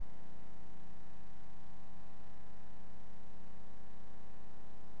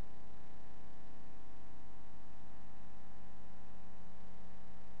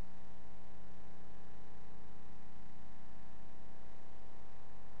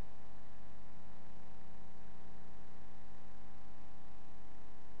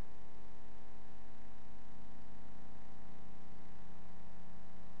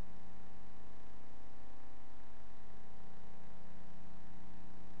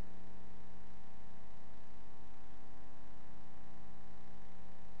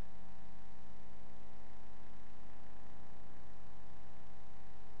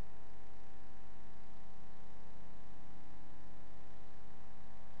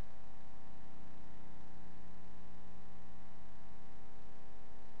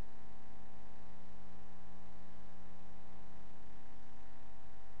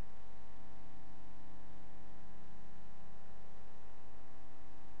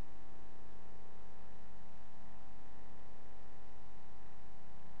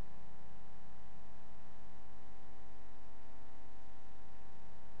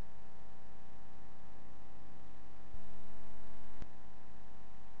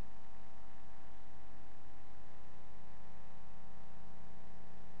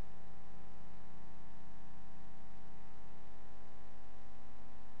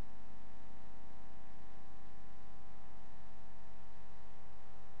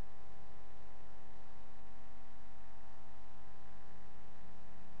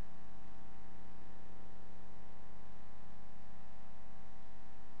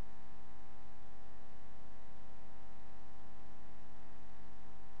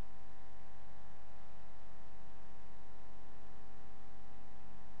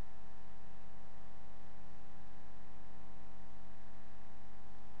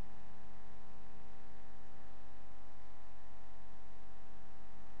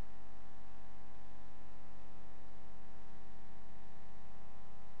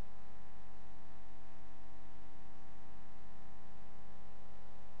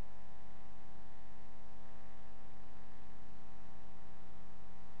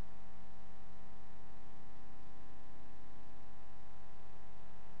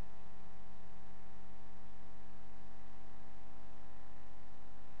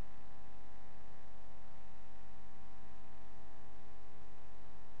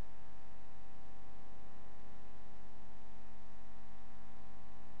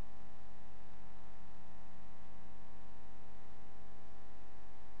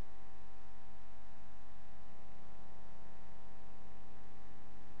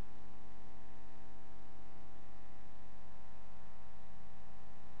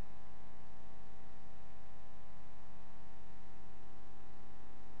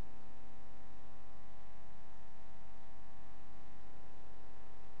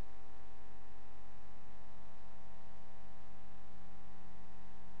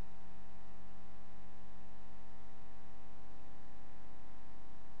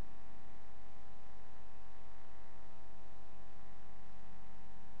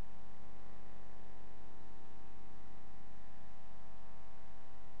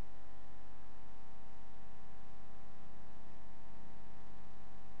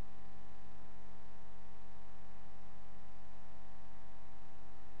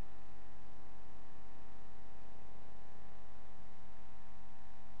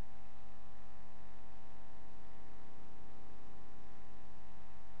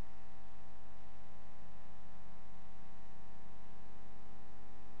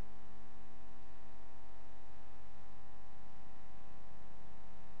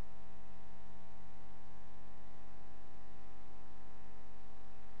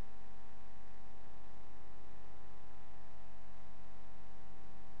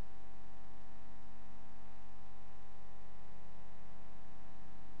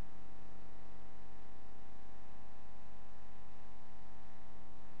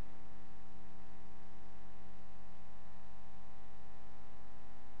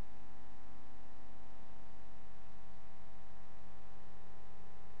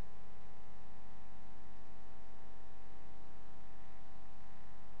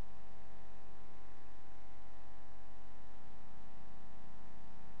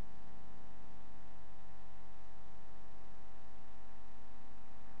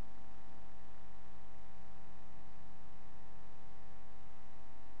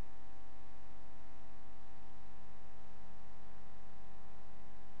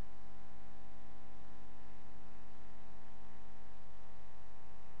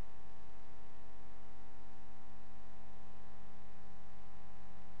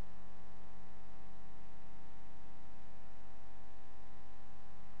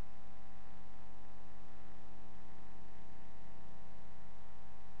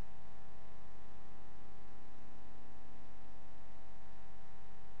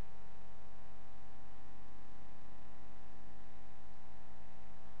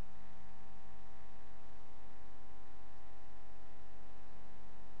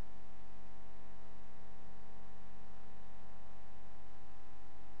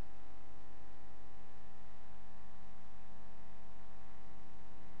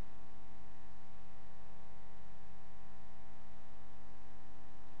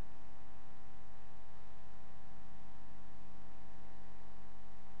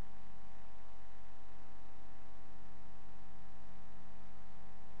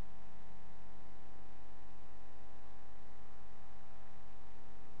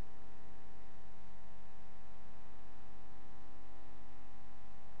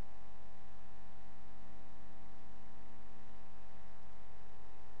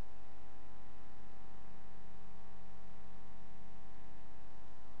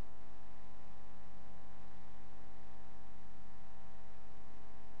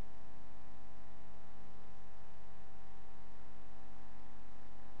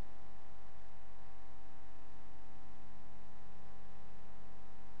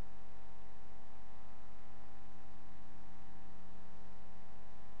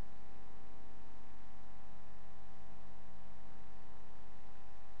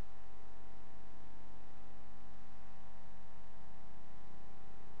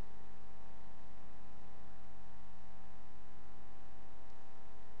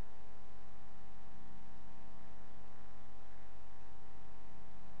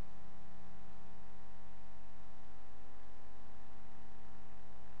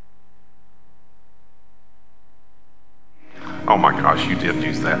Oh my gosh, you did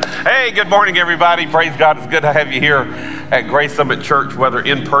use that. Hey, good morning, everybody. Praise God. It's good to have you here at Grace Summit Church, whether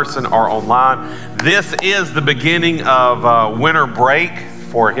in person or online. This is the beginning of winter break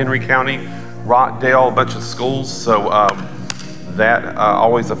for Henry County, Rockdale, a bunch of schools. So that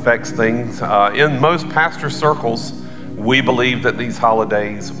always affects things. In most pastor circles, we believe that these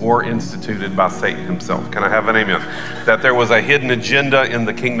holidays were instituted by Satan himself. Can I have an amen? That there was a hidden agenda in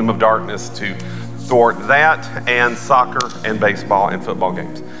the kingdom of darkness to thwart that, and soccer and baseball and football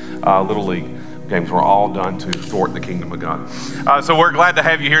games. Little league games were all done to thwart the kingdom of God. So we're glad to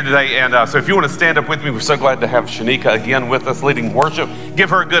have you here today. And so if you want to stand up with me, we're so glad to have Shanika again with us leading worship. Give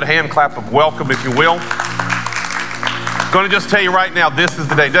her a good hand clap of welcome, if you will. Going to just tell you right now, this is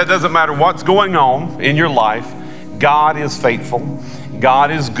the day. That doesn't matter what's going on in your life. God is faithful.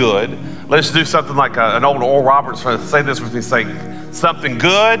 God is good. Let's do something like an old Oral Roberts. Say this with me. Say, something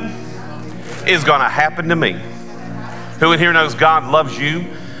good is going to happen to me. Who in here knows God loves you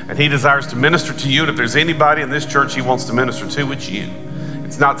and he desires to minister to you? And if there's anybody in this church he wants to minister to, it's you.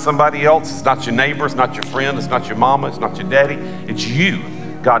 It's not somebody else. It's not your neighbor. It's not your friend. It's not your mama. It's not your daddy. It's you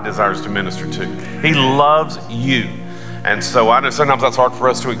God desires to minister to. He loves you. And so I know sometimes that's hard for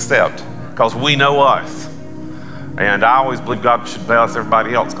us to accept because we know us. And I always believe God should bless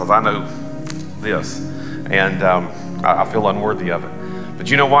everybody else because I know this. And I feel unworthy of it. But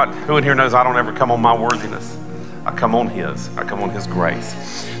you know what? Who in here knows I don't ever come on my worthiness? I come on his. I come on his grace.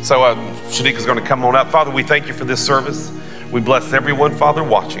 So Shanika's going to come on up. Father, we thank you for this service. We bless everyone, Father,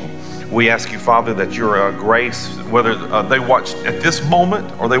 watching. We ask you, Father, that your grace, whether they watch at this moment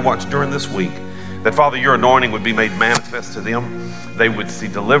or they watch during this week, that, Father, your anointing would be made manifest to them. They would see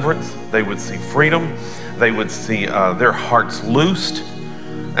deliverance. They would see freedom. They would see their hearts loosed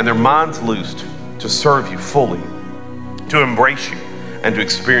and their minds loosed to serve you fully, to embrace you, and to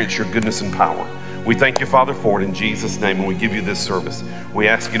experience your goodness and power. We thank you, Father, for it in Jesus' name, and we give you this service. We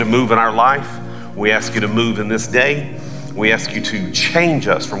ask you to move in our life. We ask you to move in this day. We ask you to change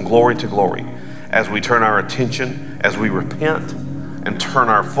us from glory to glory as we turn our attention, as we repent, and turn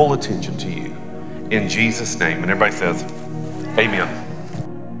our full attention to you. In Jesus' name. And everybody says, amen.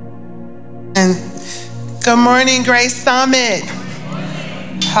 And good morning, Grace Summit.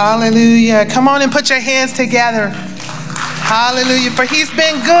 Hallelujah. Come on and put your hands together. Hallelujah. For he's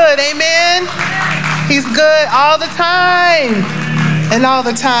been good. Amen. He's good all the time. And all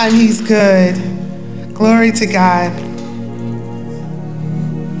the time he's good. Glory to God.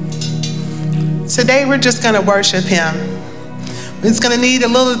 Today we're just going to worship him. It's going to need a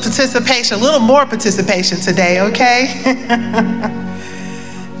little participation, a little more participation today, okay?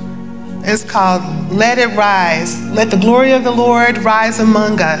 It's called Let It Rise. Let the glory of the Lord rise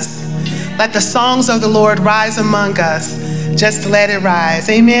among us. Let the songs of the Lord rise among us. Just let it rise.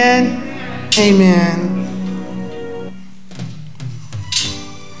 Amen? Amen.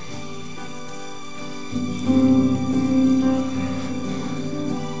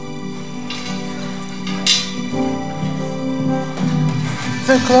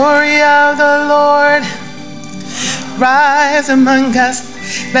 The glory of the Lord rise among us.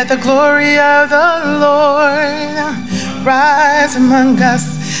 Let the glory of the Lord rise among us.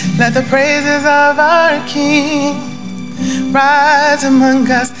 Let the praises of our King rise among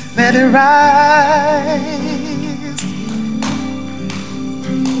us. Let it rise.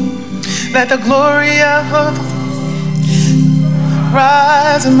 Let the glory of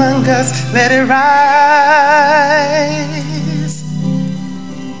rise among us. Let it rise.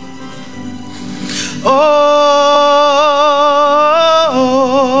 Oh,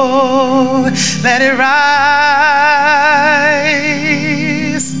 let it rise.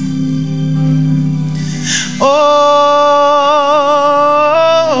 Oh,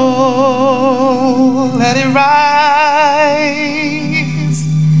 let it rise.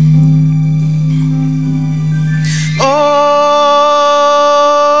 Oh,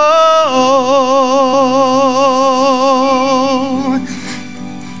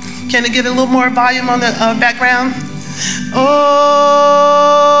 can I get a little more volume on the background?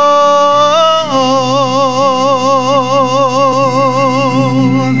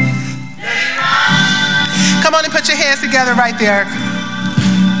 Come on and put your hands together right there.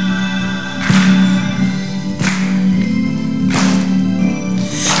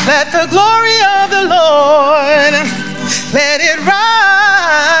 Let the glory of the Lord, let it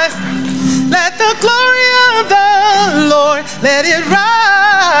rise. Let the glory of the Lord, let it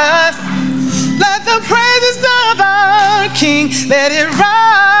rise. Let the praises of our King, let it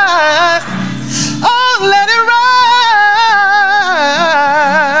rise. Oh, let it rise.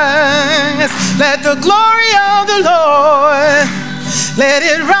 Let the glory of the Lord, let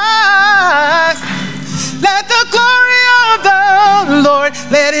it rise. Let the glory of the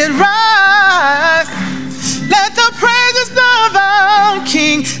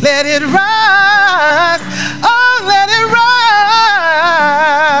let it rise. Oh, let it rise.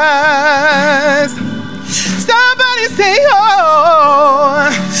 Somebody say, oh,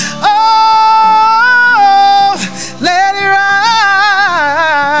 oh, let it rise.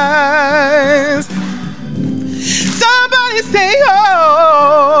 Somebody say,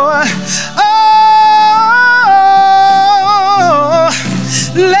 oh, oh,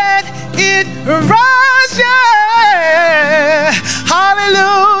 let it rise, yeah.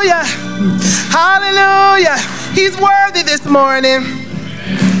 Hallelujah, hallelujah. He's worthy this morning.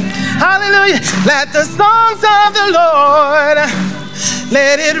 Hallelujah. Let the songs of the Lord,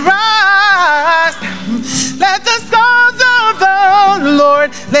 let it rise. Let the songs of the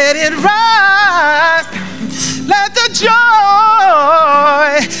Lord, let it rise. Let the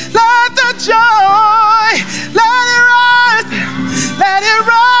joy, let the joy, let it rise. Let it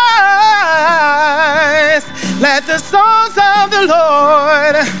rise. Let the songs of the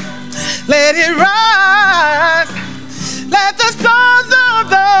Lord, let it rise. Let the songs of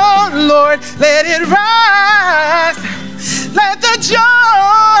the Lord, let it rise. Let the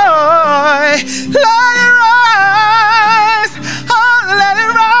joy, let it rise. Oh, let it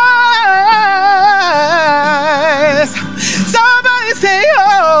rise. Somebody say,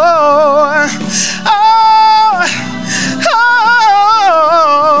 oh, oh,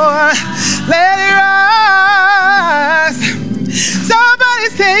 oh, let it rise. Somebody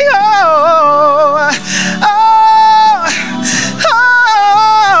say, oh, oh,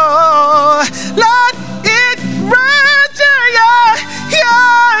 oh, let it rise, yeah,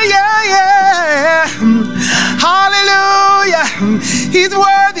 yeah, yeah, yeah. Hallelujah, he's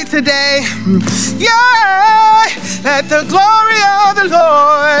worthy today, yeah. Let the glory of the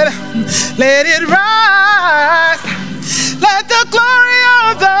Lord, let it rise. Let the glory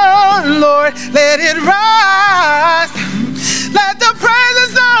of the Lord, let it rise. Let the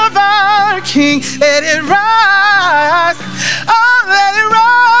praises of our King, let it rise. Oh, let it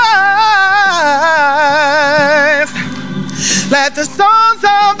rise. Let the songs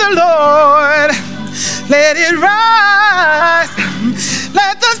of the Lord, let it rise.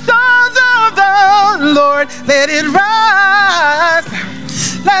 Let the songs of the Lord, let it rise.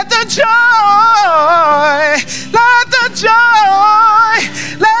 Let the joy, let the joy,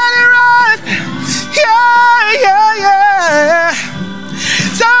 let it rise. Yeah, yeah, yeah.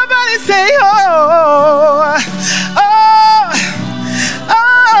 Somebody say, oh, oh,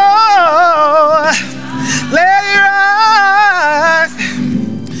 oh, let it rise.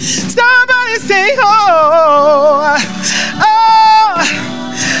 Somebody say, oh, oh,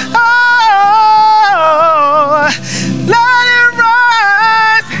 oh, let it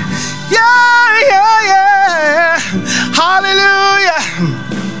rise. Yeah, yeah, yeah. Hallelujah.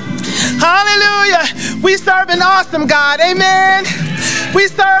 Hallelujah. We serve an awesome God. Amen. We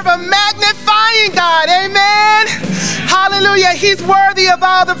serve a magnifying God. Amen. Hallelujah. He's worthy of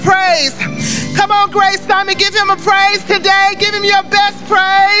all the praise. Come on, Grace Simon, give him a praise today. Give him your best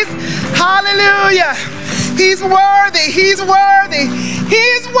praise. Hallelujah. He's worthy. He's worthy.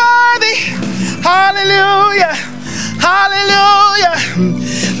 He's worthy. Hallelujah. Hallelujah.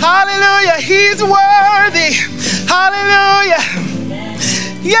 Hallelujah. He's worthy. Hallelujah.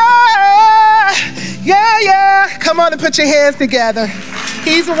 Yeah. Yeah, yeah. Come on and put your hands together.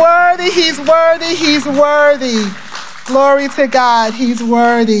 He's worthy. He's worthy. He's worthy. Glory to God. He's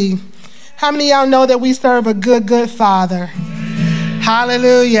worthy. How many of y'all know that we serve a good, good Father?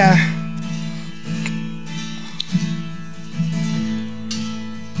 Hallelujah.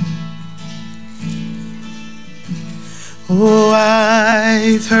 Oh,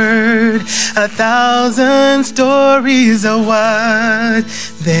 I've heard 1,000 stories of what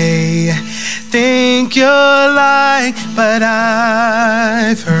they think you're like, but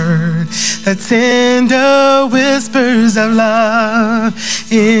I've heard the tender whispers of love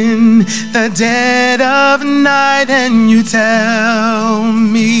in the dead of night, and you tell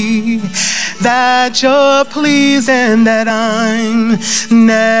me that you're pleased and that I'm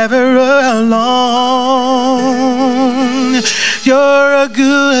never alone. You're a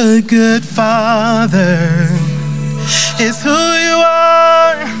good, good Father. It's who you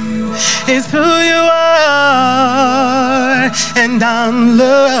are. It's who you are. And I'm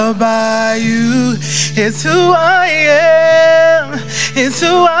loved by you. It's who I am. It's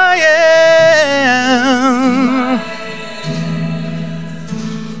who I am.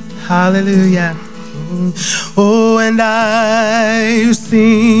 Hallelujah. Oh, and I've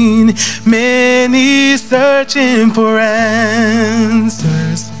seen many searching for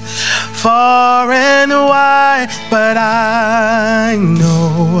answers far and wide, but I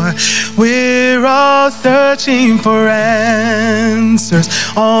know We're all searching for answers.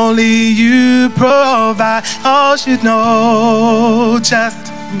 Only you provide. All should know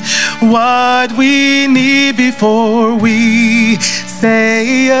just what we need before we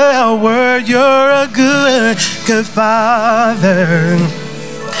say a word. You're a good, good Father.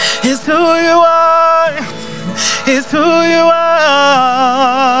 It's who you are. It's who you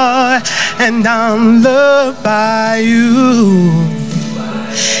are. And I'm loved by you.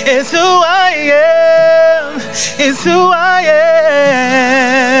 It's who I am. It's who I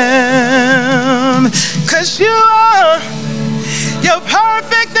am. 'Cause you're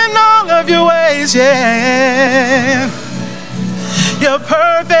perfect in all of your ways, yeah. You're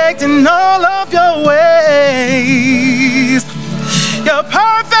perfect in all of your ways. You're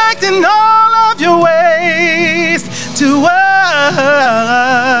perfect in all of your ways to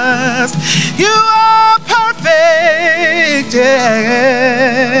us. You are perfect,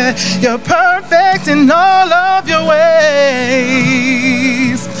 yeah. You're perfect in all of your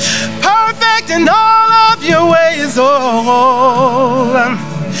ways. Perfect in all of your ways, oh,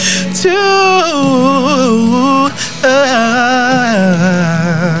 to us.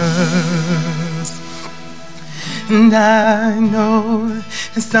 And I know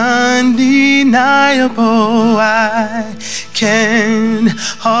it's undeniable. I can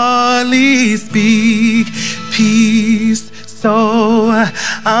hardly speak. Peace so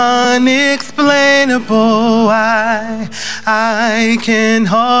unexplainable. I can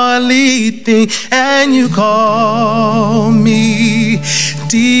hardly think, and you call me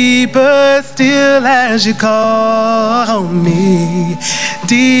deeper still as you call me.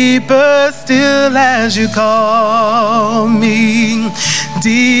 Deeper still as you call me.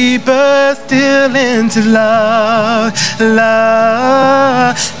 Deeper still into love,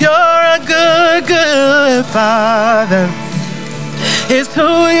 love. You're a good, good Father. It's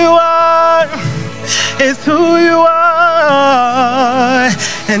who you are. It's who you are.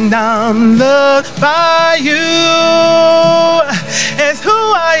 And I'm loved by you. It's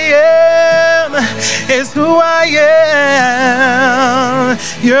who I am. It's who I am.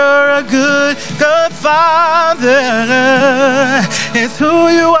 You're a good, good Father. It's who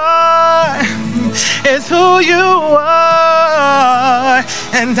you are. It's who you are.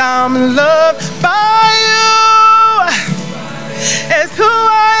 And I'm loved by you. It's who I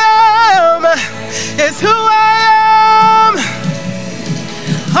am. It's who I am.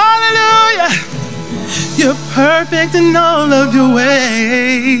 Hallelujah. You're perfect in all of your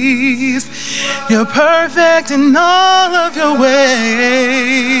ways. You're perfect in all of your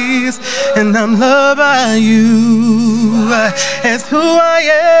ways. And I'm loved by you. It's who I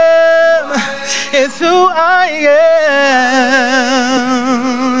am. It's who I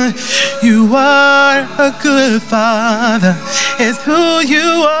am. You are a good Father. It's who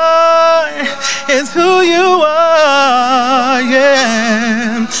you are. It's who you are.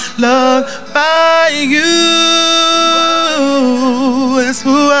 Yeah. Loved by you. It's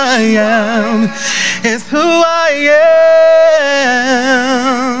who I am. It's who I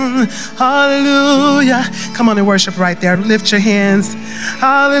am. Hallelujah. Come on and worship right there. Lift your hands.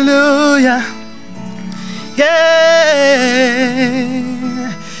 Hallelujah. Yeah.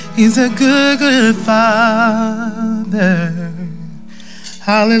 He's a good, good Father.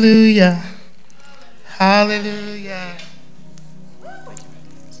 Hallelujah. Hallelujah.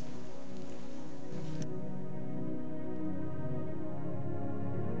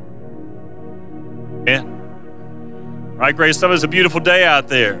 Yeah. Right, Grace Summit, it's a beautiful day out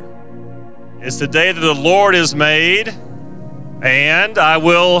there. It's the day that the Lord has made, and I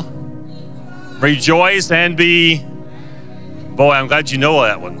will rejoice and be. Boy, I'm glad you know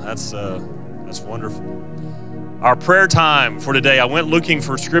that one. That's wonderful. Our prayer time for today, I went looking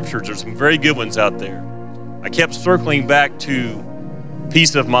for scriptures. There's some very good ones out there. I kept circling back to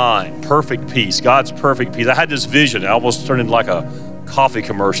peace of mind, perfect peace, God's perfect peace. I had this vision. It almost turned into like a coffee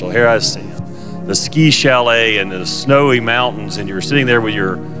commercial. Here I see the ski chalet and the snowy mountains, and you're sitting there with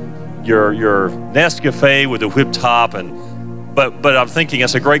your Nescafe with the whipped top, but I'm thinking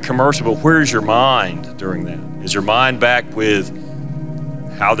it's a great commercial, but where's your mind during that? Is your mind back with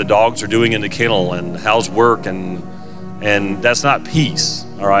how the dogs are doing in the kennel and how's work, and that's not peace,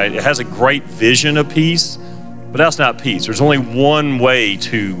 all right? It has a great vision of peace, but that's not peace. There's only one way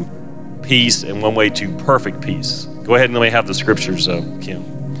to peace and one way to perfect peace. Go ahead and let me have the scriptures, Kim.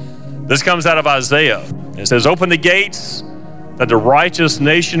 This comes out of Isaiah. It says, open the gates that the righteous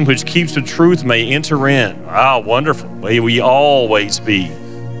nation which keeps the truth may enter in. Ah, wonderful. May we always be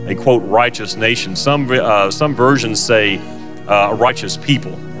a, quote, righteous nation. Some versions say a righteous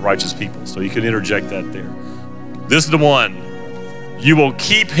people. So you can interject that there. This is the one. You will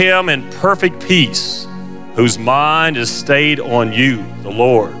keep him in perfect peace, whose mind is stayed on you, the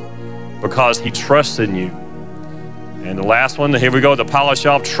Lord, because he trusts in you. And the last one, here we go, to polish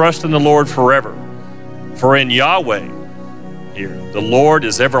off, trust in the Lord forever. For in Yahweh, here, the Lord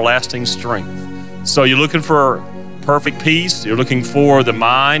is everlasting strength. So you're looking for perfect peace. You're looking for the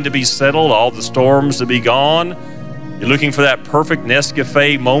mind to be settled, all the storms to be gone. You're looking for that perfect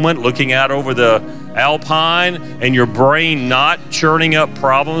Nescafe moment, looking out over the Alpine and your brain not churning up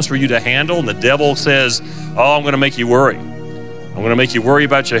problems for you to handle. And the devil says, oh, I'm going to make you worry. I'm going to make you worry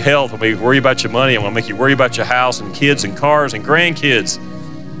about your health. I'm going to make you worry about your money. I'm going to make you worry about your house and kids and cars and grandkids.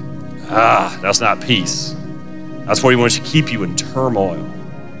 That's not peace. That's what he wants to keep you in turmoil.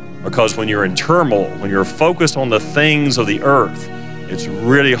 Because when you're in turmoil, when you're focused on the things of the earth, it's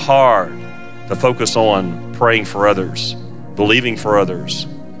really hard to focus on praying for others, believing for others.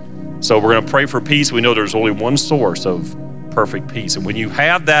 So we're going to pray for peace. We know there's only one source of perfect peace. And when you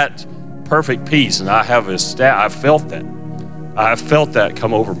have that perfect peace, and I've felt that. I have felt that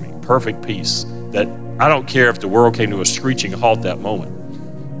come over me, perfect peace, that I don't care if the world came to a screeching halt that moment.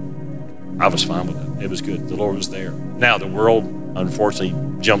 I was fine with it. It was good. The Lord was there. Now the world,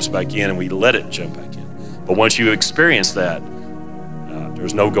 unfortunately, jumps back in and we let it jump back in. But once you experience that,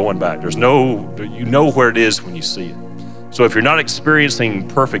 there's no going back. You know where it is when you see it. So if you're not experiencing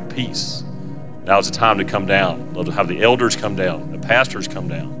perfect peace, now's the time to come down. We'll have the elders come down, the pastors come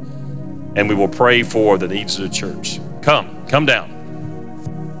down, and we will pray for the needs of the church. Come down.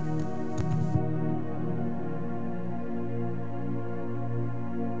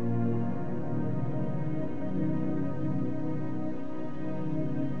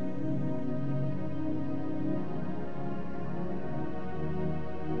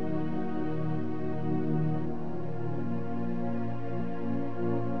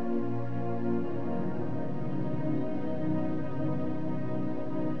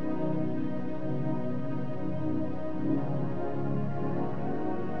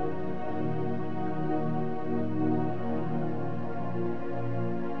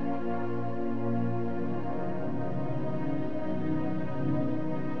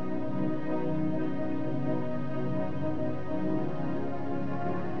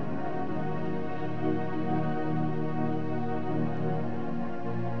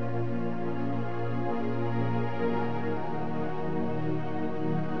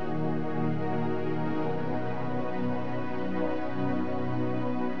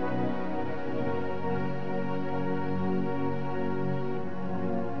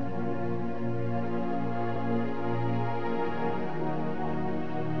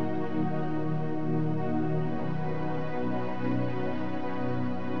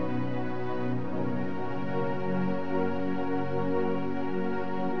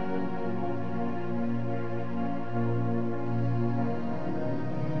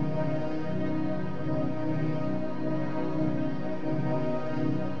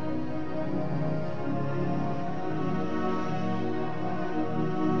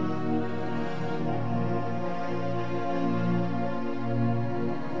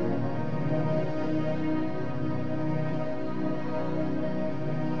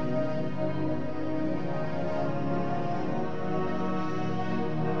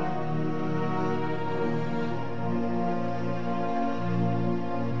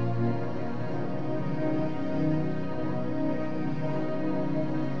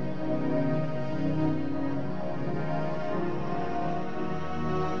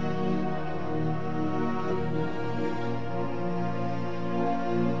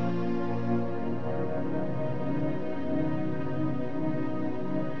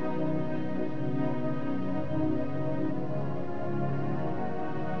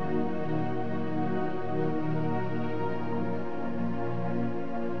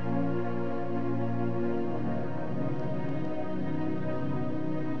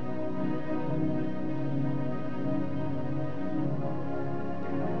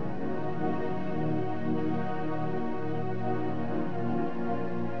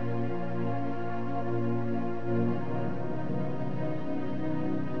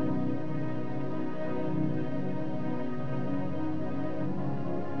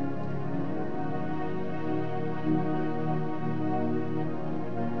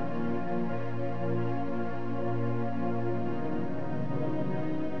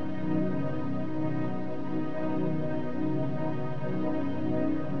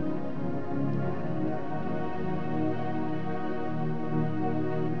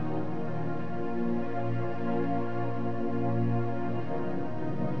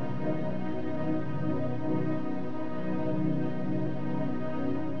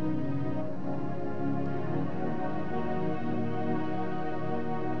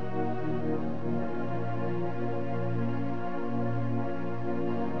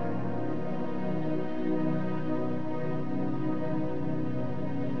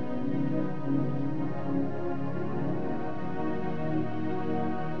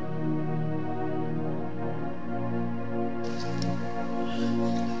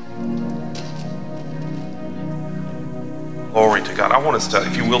 Glory to God. I want us to,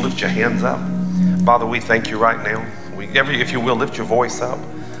 if you will, lift your hands up. Father, we thank you right now. If you will, lift your voice up.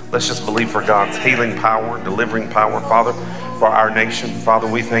 Let's just believe for God's healing power, delivering power, Father, for our nation. Father,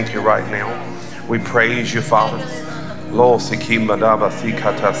 we thank you right now. We praise you, Father.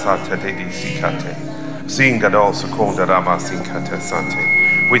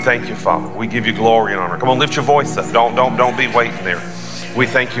 We thank you, Father. We give you glory and honor. Come on, lift your voice up. Don't be waiting there. We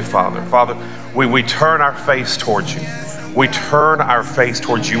thank you, Father. Father, we turn our face towards you. We turn our face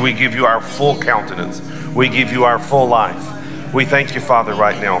towards you. We give you our full countenance. We give you our full life. We thank you, Father,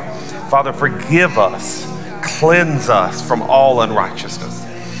 right now. Father, forgive us. Cleanse us from all unrighteousness.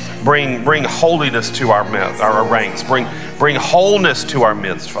 Bring holiness to our ranks. Bring wholeness to our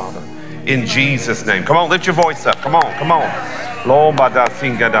midst, Father. In Jesus' name. Come on, lift your voice up. Come on, come on.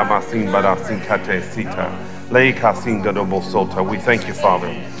 We thank you, Father.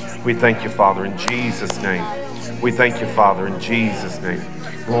 We thank you, Father, in Jesus' name. We thank you, Father, in Jesus' name.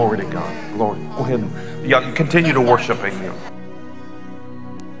 Glory to God. Glory. Go ahead and continue to worship Him.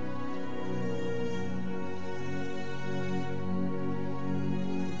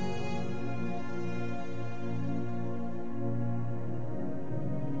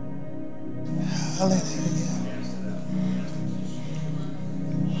 Hallelujah.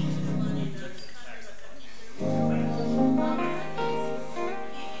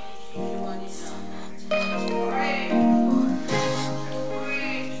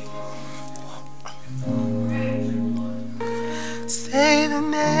 Say the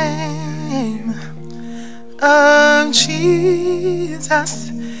name of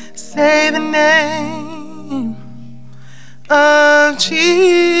Jesus. Say the name of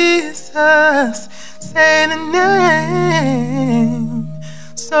Jesus. Say the name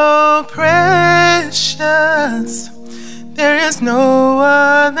so precious. There is no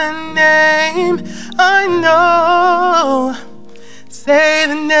other name I know. Say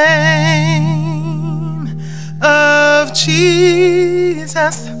the name of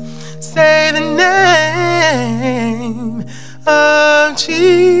Jesus. Say the name of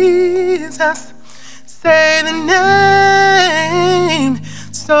Jesus. Say the name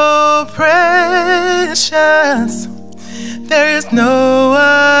so precious. There is no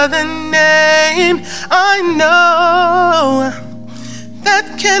other name I know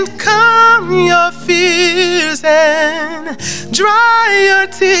that can calm your fears and dry your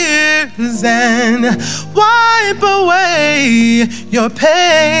tears and wipe away your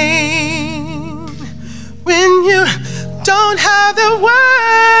pain. When you don't have the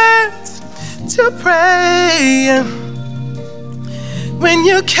words to pray, when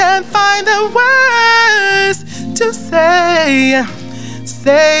you can't find the words to say,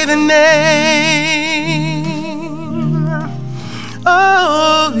 say the name.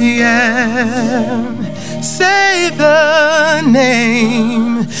 Oh yeah. Say the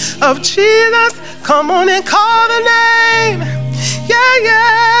name of Jesus. Come on and call the name. Yeah,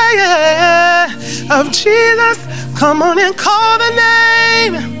 yeah, yeah. Of Jesus. Come on and call the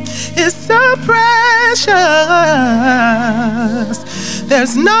name. It's so precious.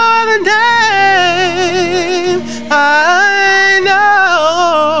 There's no other name I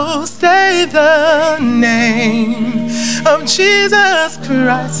know. Say the name of Jesus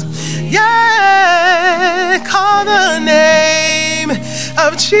Christ. Yeah, call the name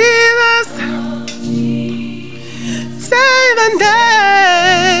of Jesus. Say the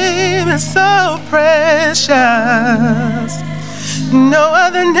name, it's so precious. No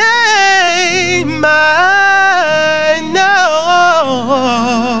other name I know.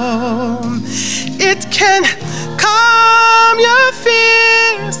 It can calm your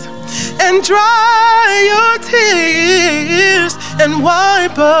fears and dry your tears and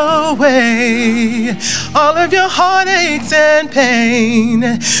wipe away all of your heartaches and pain.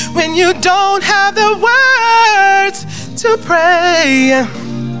 When you don't have the words to pray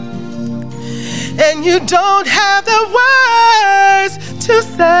and you don't have the words to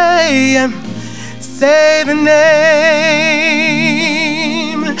say, say the name.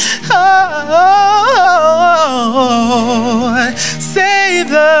 Oh, say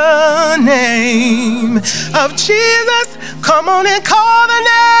the name of Jesus. Come on and call the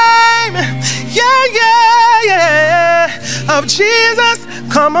name. Yeah, yeah, yeah. Of Jesus.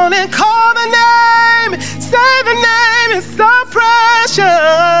 Come on and call the name. Say the name, it's so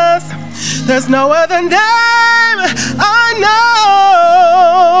precious. There's no other name I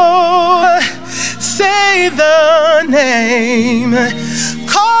know. Say the name.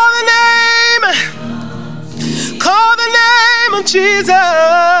 Call the name. Call the name of Jesus.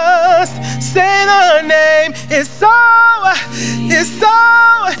 Say the name. It's so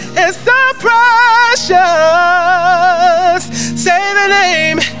precious.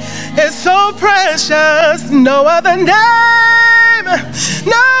 so precious, no other name,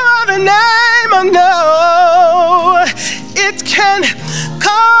 oh no. It can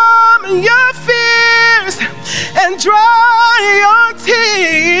calm your fears and dry your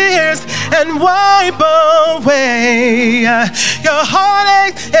tears and wipe away your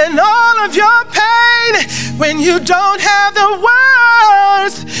heartache and all of your pain when you don't have the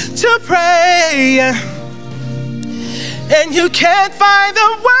words to pray and you can't find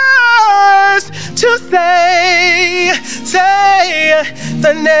the words to say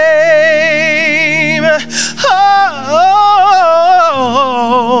the name.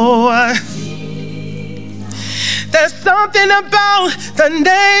 There's something about the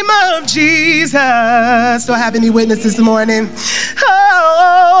name of Jesus. Do I have any witnesses this morning?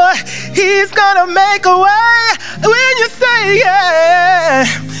 Oh, he's gonna make a way when you say yeah.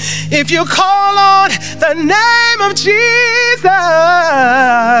 If you call on the name of Jesus,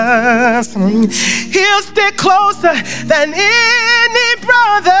 he'll stick closer than any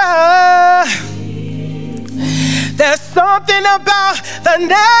brother. There's something about the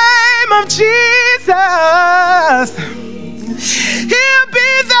name of Jesus. He'll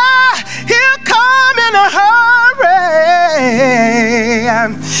be there, he'll come in a hurry.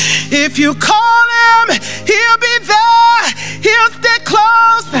 If you call him, he'll be there, he'll stick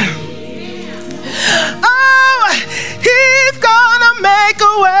close. Oh, he's gonna make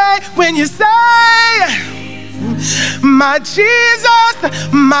a way when you say, my Jesus,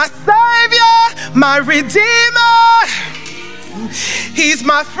 my Savior, my Redeemer. He's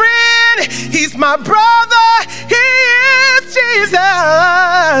my friend, he's my brother, he is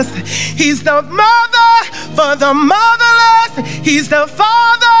Jesus. He's the mother for the motherless, he's the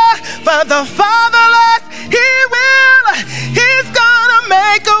father for the fatherless. He's gonna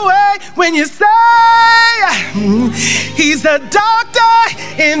make a way when you say, he's a doctor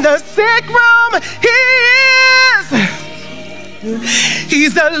in the sick room, he is.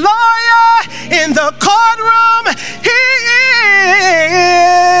 He's a lawyer in the courtroom, he is.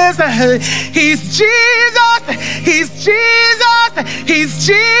 He's Jesus, he's Jesus, he's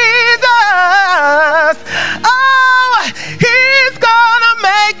Jesus. Oh, he's gonna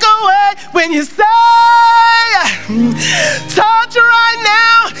make a way when you say, touch right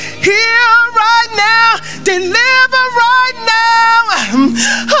now, heal right now, deliver right now.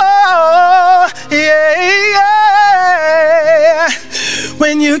 Oh, yeah.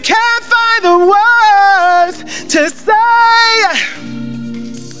 When you can't find the words to say,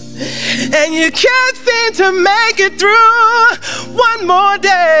 and you can't seem to make it through one more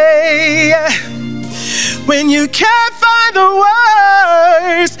day. When you can't find the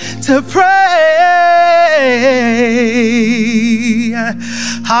words to pray.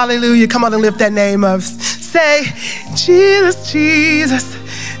 Hallelujah. Come on and lift that name up. Say, Jesus, Jesus,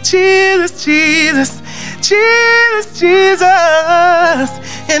 Jesus, Jesus, Jesus, Jesus,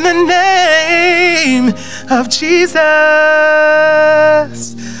 in the name of Jesus.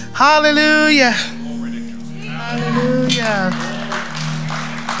 Hallelujah. Hallelujah.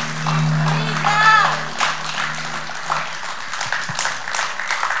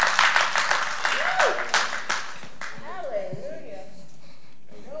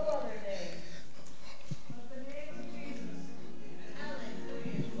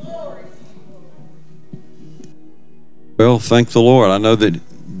 Well, thank the Lord. I know that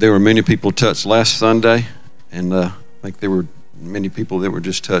there were many people touched last Sunday, and I think there were many people that were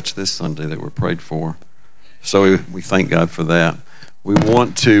just touched this Sunday that were prayed for. So we thank God for that. We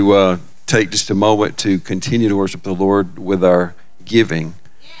want to take just a moment to continue to worship the Lord with our giving.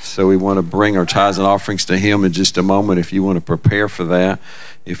 So we want to bring our tithes and offerings to Him in just a moment. If you want to prepare for that,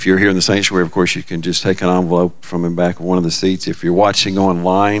 if you're here in the sanctuary, of course, you can just take an envelope from the back of one of the seats. If you're watching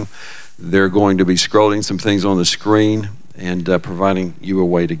online, they're going to be scrolling some things on the screen and providing you a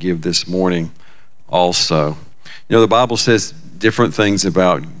way to give this morning also. You know, the Bible says different things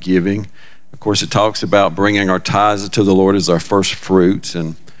about giving. Of course, it talks about bringing our tithes to the Lord as our first fruits.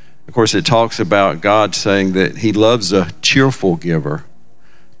 And of course, it talks about God saying that He loves a cheerful giver.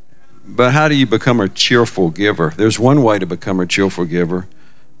 But how do you become a cheerful giver? There's one way to become a cheerful giver.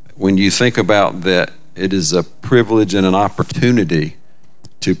 When you think about that, it is a privilege and an opportunity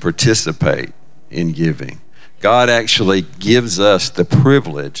to participate in giving. God actually gives us the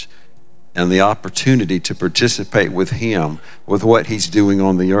privilege and the opportunity to participate with Him with what He's doing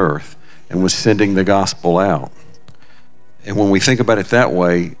on the earth and with sending the gospel out. And when we think about it that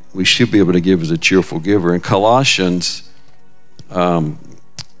way, we should be able to give as a cheerful giver. In Colossians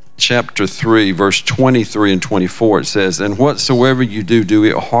chapter 3, verse 23 and 24, it says, "And whatsoever you do, do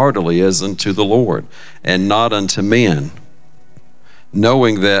it heartily as unto the Lord, and not unto men,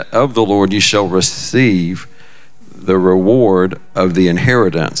 knowing that of the Lord you shall receive the reward of the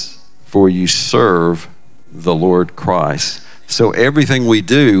inheritance, for you serve the Lord Christ. So everything we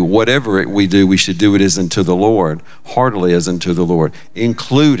do, whatever we do, we should do it as unto the Lord, heartily as unto the Lord,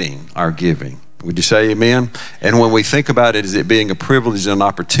 including our giving. Would you say amen? And when we think about it as it being a privilege and an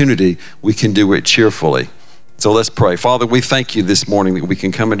opportunity, we can do it cheerfully. So let's pray. Father, we thank you this morning that we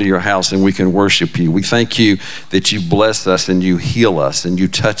can come into your house and we can worship you. We thank you that you bless us and you heal us and you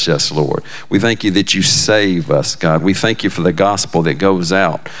touch us, Lord. We thank you that you save us, God. We thank you for the gospel that goes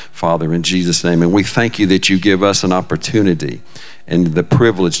out, Father, in Jesus' name. And we thank you that you give us an opportunity and the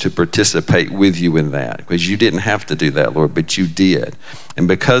privilege to participate with you in that, because you didn't have to do that, Lord, but you did. And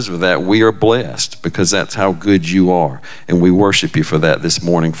because of that, we are blessed, because that's how good you are. And we worship you for that this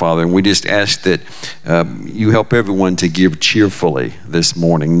morning, Father. And we just ask that you help everyone to give cheerfully this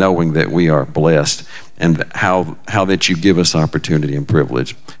morning, knowing that we are blessed and how that you give us opportunity and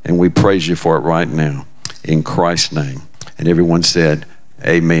privilege. And we praise you for it right now, in Christ's name. And everyone said,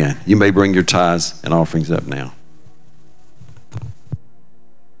 amen. You may bring your tithes and offerings up now.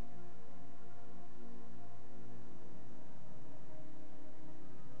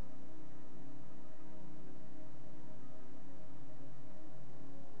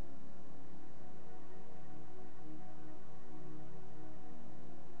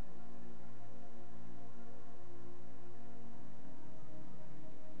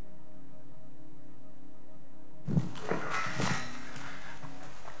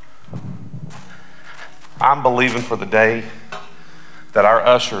 I'm believing for the day that our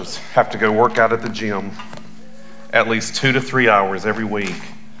ushers have to go work out at the gym at least 2 to 3 hours every week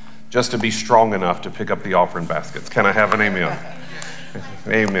just to be strong enough to pick up the offering baskets. Can I have an amen?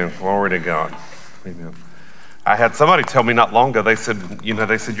 Amen. Glory to God. Amen. I had somebody tell me not long ago, they said,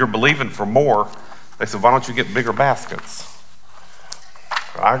 you're believing for more. They said, why don't you get bigger baskets?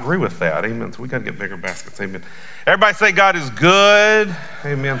 I agree with that. Amen. So we got to get bigger baskets. Amen. Everybody say God is good.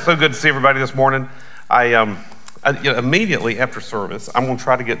 Amen. So good to see everybody this morning. I immediately after service, I'm going to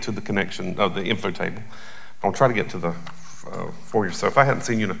try to get to the connection of the info table. I'm going to try to get to the foyer. So if I hadn't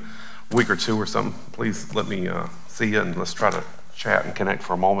seen you in a week or two or something, please let me see you and let's try to chat and connect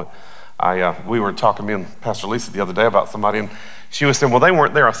for a moment. We were talking, me and Pastor Lisa the other day about somebody, and she was saying, well, they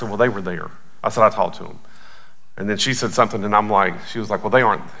weren't there. I said, well, they were there. I said, I talked to them. And then she said something, and she was like, well, they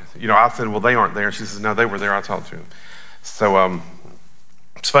aren't, I said, well, they aren't there. And she says, no, they were there. I talked to them. So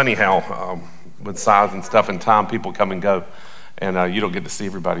it's funny how with size and stuff and time, people come and go, and you don't get to see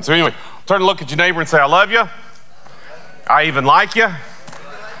everybody. So anyway, turn and look at your neighbor and say, I love you. I even like you.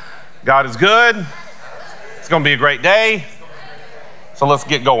 God is good. It's going to be a great day. So let's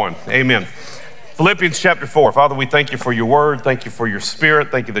get going. Amen. Philippians chapter 4. Father, we thank you for your word. Thank you for your spirit.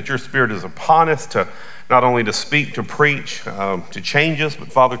 Thank you that your spirit is upon us to not only to speak, to preach, to change us,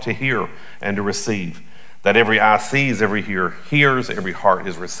 but Father, to hear and to receive. That every eye sees, every ear hears, every heart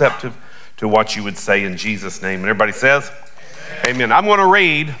is receptive to what you would say in Jesus' name. And everybody says, amen. I'm going to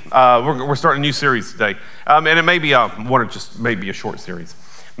read, we're starting a new series today. And it may be maybe a short series.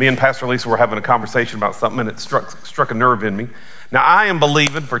 Me and Pastor Lisa were having a conversation about something, and it struck a nerve in me. Now, I am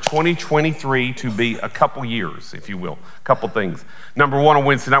believing for 2023 to be a couple years, if you will, a couple things. Number one, on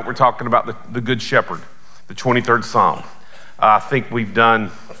Wednesday night, we're talking about the Good Shepherd, the 23rd Psalm. I think we've done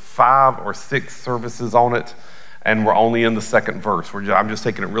 5 or 6 services on it, and we're only in the second verse. I'm just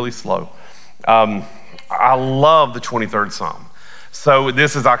taking it really slow. I love the 23rd Psalm. So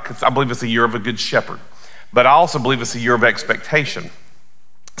this is, I believe it's a year of a good shepherd, but I also believe it's a year of expectation.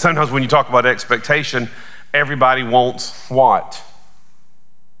 Sometimes when you talk about expectation, everybody wants what?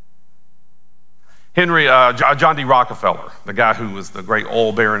 John D. Rockefeller, the guy who was the great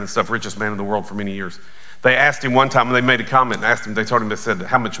oil baron and stuff, richest man in the world for many years. They asked him one time, and they made a comment and asked him, they said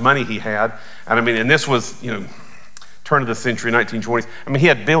how much money he had. And this was, turn of the century, 1920s. He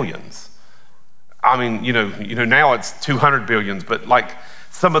had billions. Now it's 200 billions, but like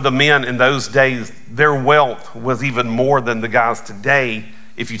some of the men in those days, their wealth was even more than the guys today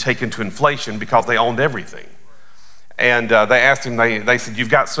if you take into inflation, because they owned everything. And they asked him, they said, you've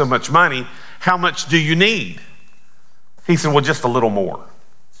got so much money, how much do you need? He said, well, just a little more.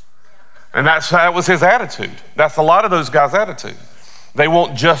 And that was his attitude. That's a lot of those guys' attitude. They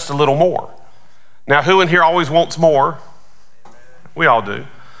want just a little more. Now, who in here always wants more? We all do.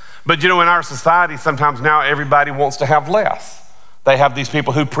 But in our society, sometimes now everybody wants to have less. They have these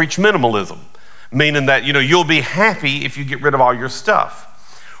people who preach minimalism, meaning that, you'll be happy if you get rid of all your stuff.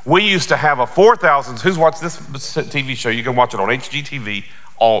 We used to have a 4,000, who's watched this TV show? You can watch it on HGTV,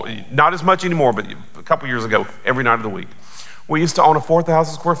 not as much anymore, but a couple years ago, every night of the week. We used to own a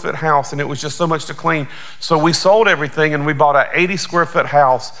 4,000 square foot house, and it was just so much to clean. So we sold everything, and we bought an 80 square foot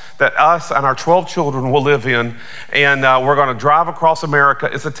house that us and our 12 children will live in, and we're going to drive across America.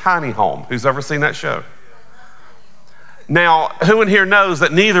 It's a tiny home. Who's ever seen that show? Now, who in here knows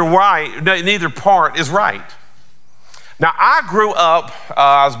that neither part is right? Now, I grew up,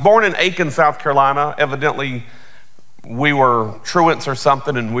 I was born in Aiken, South Carolina. Evidently, we were truants or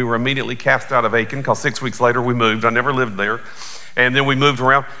something, and we were immediately cast out of Aiken because 6 weeks later we moved. I never lived there. And then we moved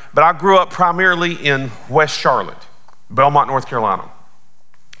around. But I grew up primarily in West Charlotte, Belmont, North Carolina.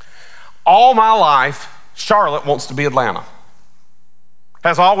 All my life, Charlotte wants to be Atlanta.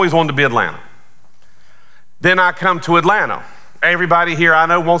 Has always wanted to be Atlanta. Then I come to Atlanta. Everybody here I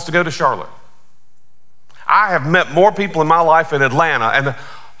know wants to go to Charlotte. I have met more people in my life in Atlanta, and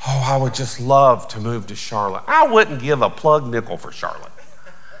I would just love to move to Charlotte. I wouldn't give a plug nickel for Charlotte.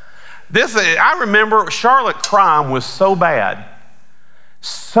 I remember Charlotte crime was so bad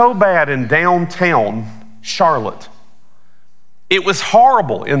in downtown Charlotte. It was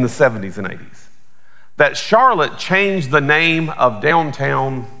horrible in the 70s and 80s that Charlotte changed the name of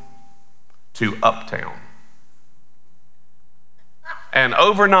downtown to uptown. And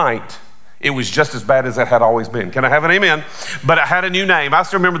overnight, it was just as bad as it had always been. Can I have an amen? But it had a new name. I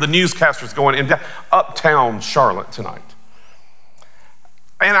still remember the newscasters going in uptown Charlotte tonight.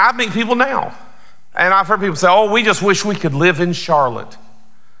 And I meet people now. And I've heard people say, oh, we just wish we could live in Charlotte.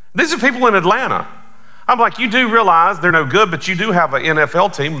 These are people in Atlanta. I'm like, you do realize they're no good, but you do have an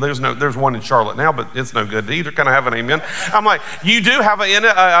NFL team. There's one in Charlotte now, but it's no good either. Can I have an amen? I'm like, you do have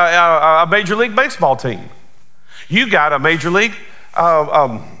a Major League Baseball team. You got a Major League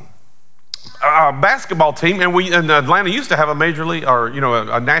basketball team, and Atlanta used to have a major league or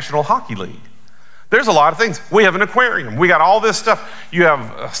a national hockey league. There's a lot of things. We have an aquarium. We got all this stuff. You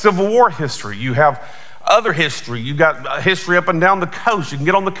have Civil War history. You have other history. You got history up and down the coast. You can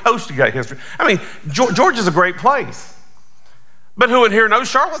get on the coast, you got history. I mean, Georgia's a great place. But who in here knows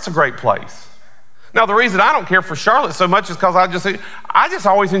Charlotte's a great place? Now, the reason I don't care for Charlotte so much is because I just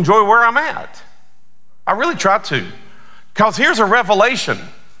always enjoy where I'm at. I really try to. Because here's a revelation.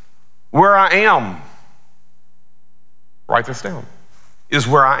 Where I am, write this down, is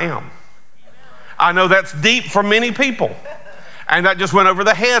where I am. I know that's deep for many people, and that just went over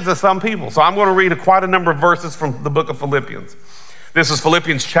the heads of some people. So I'm going to read quite a number of verses from the book of Philippians. This is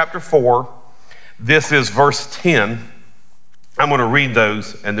Philippians chapter 4. This is verse 10. I'm going to read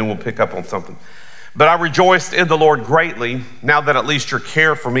those, and then we'll pick up on something. But I rejoiced in the Lord greatly, now that at least your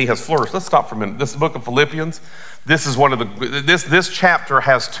care for me has flourished. Let's stop for a minute. This book of Philippians, this is this chapter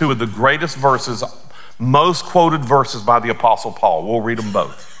has two of the greatest verses, most quoted verses by the Apostle Paul. We'll read them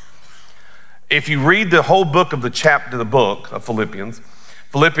both. If you read the whole book of the book of Philippians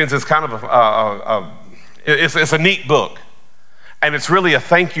is kind of it's a neat book. And it's really a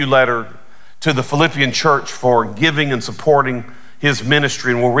thank you letter to the Philippian church for giving and supporting his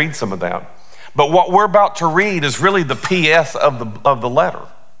ministry, and we'll read some of that. But what we're about to read is really the PS of the letter.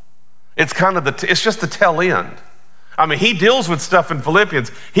 It's kind of it's just the tail end. I mean, he deals with stuff in Philippians.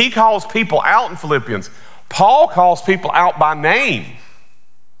 He calls people out in Philippians. Paul calls people out by name.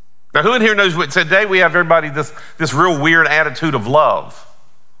 Now, who in here knows what today we have everybody this real weird attitude of love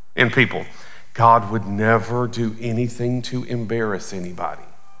in people. God would never do anything to embarrass anybody.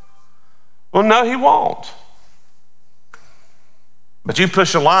 Well, no, he won't. But you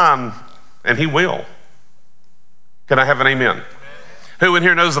push a line and he will. Can I have an amen? Who in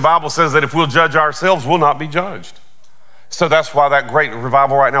here knows the Bible says that if we'll judge ourselves, we'll not be judged. So that's why that great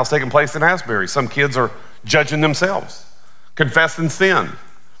revival right now is taking place in Asbury. Some kids are judging themselves, confessing sin,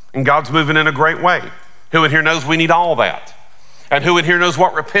 and God's moving in a great way. Who in here knows we need all that? And who in here knows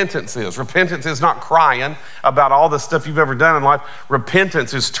what repentance is? Repentance is not crying about all the stuff you've ever done in life.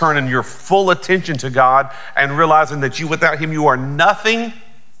 Repentance is turning your full attention to God and realizing that without him, you are nothing.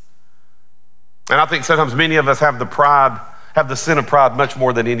 And I think sometimes many of us have the sin of pride much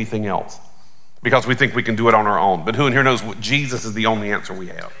more than anything else because we think we can do it on our own. But who in here knows Jesus is the only answer we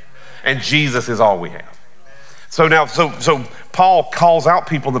have? And Jesus is all we have. So now, so Paul calls out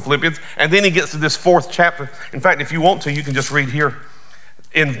people in the Philippians, and then he gets to this fourth chapter. In fact, if you want to, you can just read here.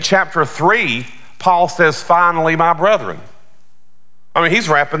 In chapter 3, Paul says, finally, my brethren. I mean, he's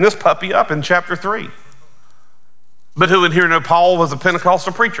wrapping this puppy up in chapter 3. But who in here know Paul was a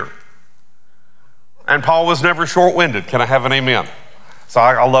Pentecostal preacher? And Paul was never short-winded. Can I have an amen? So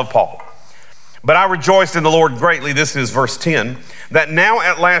I love Paul. But I rejoiced in the Lord greatly, this is verse 10, that now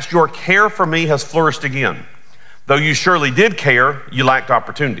at last your care for me has flourished again. Though you surely did care, you lacked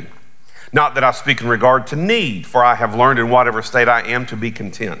opportunity. Not that I speak in regard to need, for I have learned in whatever state I am to be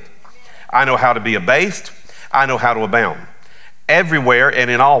content. I know how to be abased, I know how to abound. Everywhere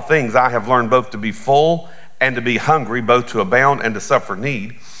and in all things I have learned both to be full and to be hungry, both to abound and to suffer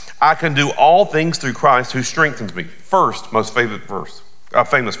need. I can do all things through Christ who strengthens me. First, most famous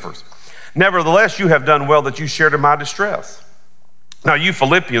verse. Nevertheless, you have done well that you shared in my distress. Now you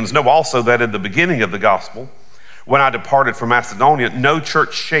Philippians know also that in the beginning of the gospel, when I departed from Macedonia, no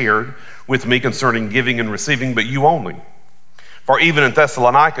church shared with me concerning giving and receiving, but you only. For even in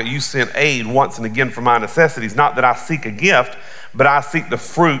Thessalonica, you sent aid once and again for my necessities. Not that I seek a gift, but I seek the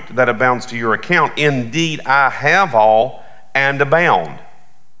fruit that abounds to your account. Indeed, I have all and abound.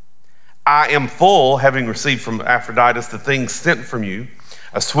 I am full, having received from Epaphroditus the things sent from you,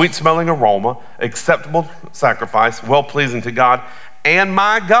 a sweet-smelling aroma, acceptable sacrifice, well-pleasing to God. And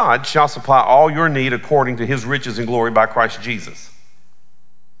my God shall supply all your need according to his riches and glory by Christ Jesus.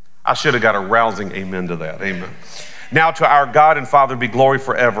 I should have got a rousing amen to that. Amen. Now to our God and Father be glory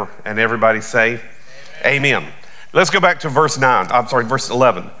forever. And everybody say, amen. Let's go back to verse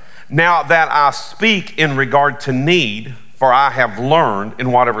 11. Now that I speak in regard to need, for I have learned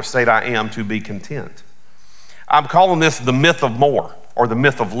in whatever state I am to be content. I'm calling this the myth of more, or the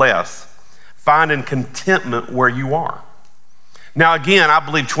myth of less. Finding contentment where you are. Now again, I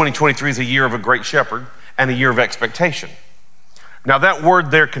believe 2023 is a year of a great shepherd and a year of expectation. Now that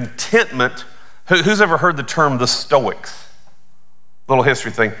word there, contentment, who's ever heard the term the Stoics? Little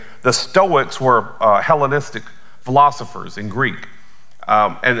history thing. The Stoics were Hellenistic philosophers in Greek.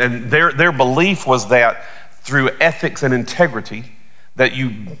 And their belief was that through ethics and integrity that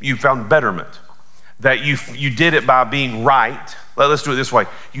you found betterment. That you did it by being right. Let's do it this way.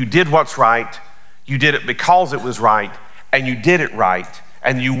 You did what's right. You did it because it was right. And you did it right.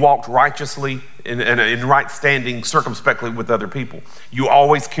 And you walked righteously in right standing circumspectly with other people. You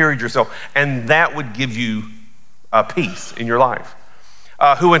always carried yourself. And that would give you peace in your life.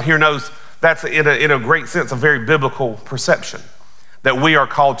 Who in here knows that's in a great sense a very biblical perception. That we are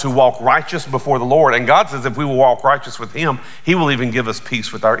called to walk righteous before the Lord. And God says if we will walk righteous with him, he will even give us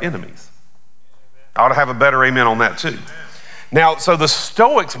peace with our enemies. I ought to have a better amen on that too. Now, so the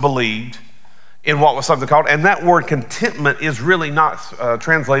Stoics believed in what was something called, and that word contentment is really not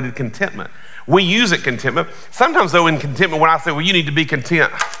translated contentment. We use it contentment. Sometimes though in contentment, when I say, well, you need to be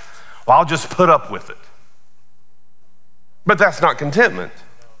content, well, I'll just put up with it. But that's not contentment.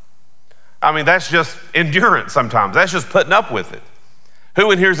 I mean, that's just endurance sometimes. That's just putting up with it. Who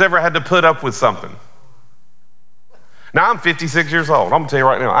in here has ever had to put up with something? Now, I'm 56 years old. I'm gonna tell you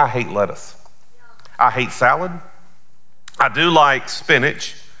right now, I hate lettuce. I hate salad. I do like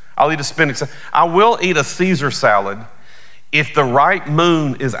spinach. I'll eat a spinach salad. I will eat a Caesar salad if the right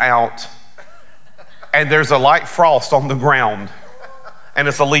moon is out and there's a light frost on the ground and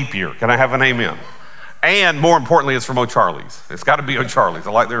it's a leap year. Can I have an amen? And more importantly, it's from O'Charlie's. It's got to be O'Charlie's.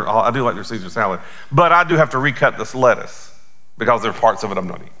 I do like their Caesar salad, but I do have to recut this lettuce because there are parts of it I'm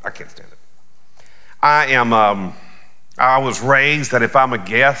not eating. I can't stand it. I was raised that if I'm a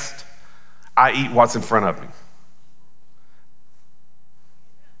guest, I eat what's in front of me.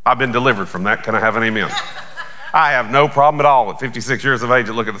 I've been delivered from that. Can I have an amen? I have no problem at all at 56 years of age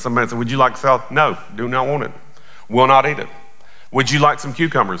to look at somebody and say, would you like salad? No, do not want it. Will not eat it. Would you like some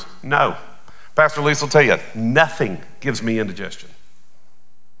cucumbers? No. Pastor Lisa will tell you, nothing gives me indigestion.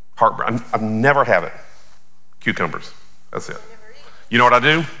 Heartburn. I never have it. Cucumbers. That's it. You know what I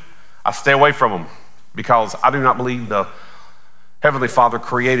do? I stay away from them because I do not believe the Heavenly Father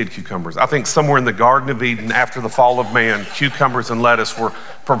created cucumbers. I think somewhere in the Garden of Eden after the fall of man, cucumbers and lettuce were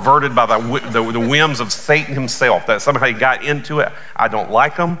perverted by the whims of Satan himself, that somehow he got into it. I don't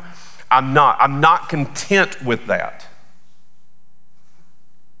like them. I'm not content with that.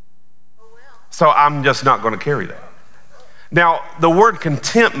 So I'm just not going to carry that. Now, the word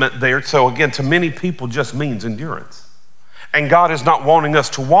contentment there, so again, to many people just means endurance. And God is not wanting us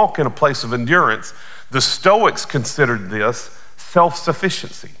to walk in a place of endurance. The Stoics considered this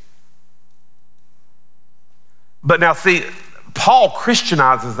self-sufficiency. But now see, Paul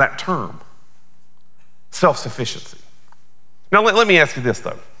Christianizes that term, self-sufficiency. Now let me ask you this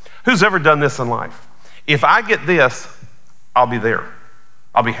though. Who's ever done this in life? If I get this, I'll be there.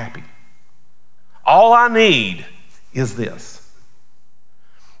 I'll be happy. All I need is this.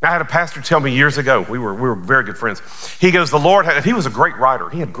 I had a pastor tell me years ago, we were very good friends. He goes, the Lord had, he was a great writer.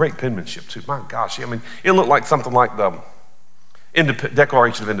 He had great penmanship too. My gosh, I mean, it looked like something like the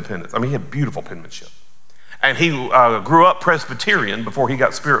Declaration of Independence. I mean, he had beautiful penmanship. And he grew up Presbyterian before he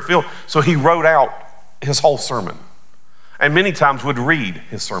got Spirit-filled, so he wrote out his whole sermon. And many times would read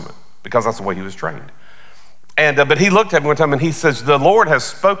his sermon because that's the way he was trained. And but he looked at me one time and he says, the Lord has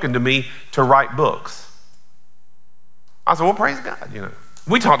spoken to me to write books. I said, well, praise God, you know.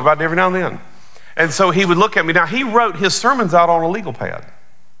 We talked about it every now and then. And so he would look at me. Now, he wrote his sermons out on a legal pad.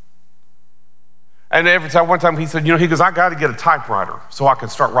 And one time he said, he goes, I got to get a typewriter so I can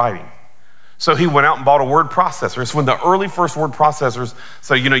start writing. So he went out and bought a word processor. It's when the early first word processors,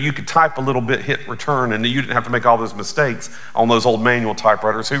 so you could type a little bit, hit return, and you didn't have to make all those mistakes on those old manual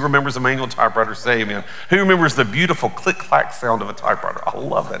typewriters. Who remembers a manual typewriter? Say amen. Who remembers the beautiful click-clack sound of a typewriter? I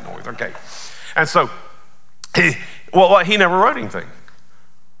love that noise. Okay. And so, he never wrote anything.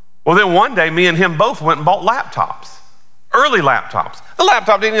 Well, then one day, me and him both went and bought laptops, early laptops. The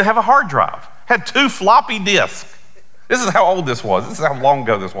laptop didn't even have a hard drive, had 2 floppy disks. This is how old this was. This is how long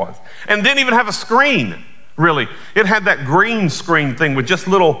ago this was. And didn't even have a screen, really. It had that green screen thing with just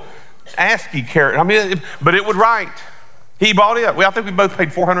little ASCII characters. But it would write. He bought it. I think we both paid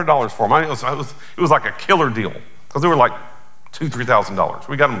 $400 for them. It was like a killer deal because they were like $2,000, $3,000.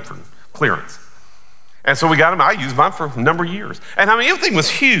 We got them for clearance. And so we got them. I used mine for a number of years. And everything was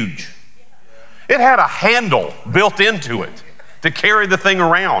huge. It had a handle built into it to carry the thing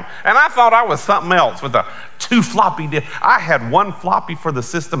around. And I thought I was something else with the 2 floppy disks. I had 1 floppy for the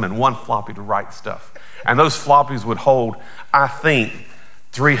system and 1 floppy to write stuff. And those floppies would hold, I think,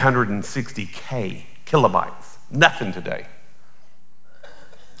 360K kilobytes. Nothing today.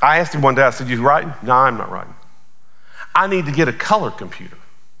 I asked him one day, I said, you writing? No, I'm not writing. I need to get a color computer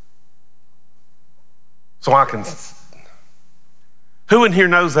so I can. Who in here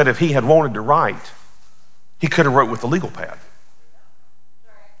knows that if he had wanted to write, he could have wrote with the legal pad?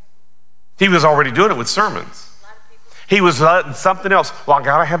 He was already doing it with sermons. He was something else. Well, I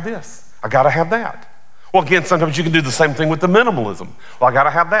got to have this. I got to have that. Well, again, sometimes you can do the same thing with the minimalism. Well, I got to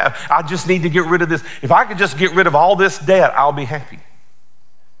have that. I just need to get rid of this. If I could just get rid of all this debt, I'll be happy.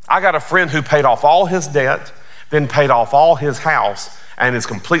 I got a friend who paid off all his debt, then paid off all his house, and is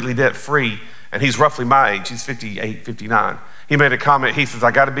completely debt-free, and he's roughly my age. He's 58, 59. He made a comment. He says,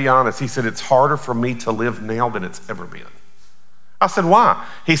 I got to be honest. He said, it's harder for me to live now than it's ever been. I said, why?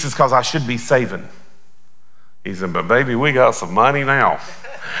 He says, because I should be saving. He said, but baby, we got some money now.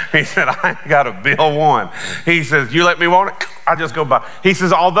 He said, I ain't got a bill one. He says, you let me want it, I just go buy. He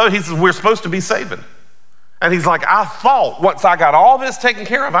says, we're supposed to be saving. And he's like, I thought once I got all this taken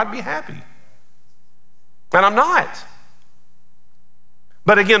care of, I'd be happy. And I'm not.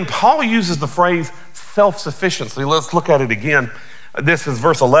 But again, Paul uses the phrase self-sufficiency. Let's look at it again. This is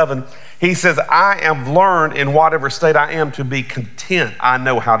verse 11. He says, I have learned in whatever state I am to be content. I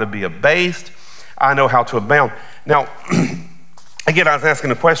know how to be abased. I know how to abound. Now, again, I was asking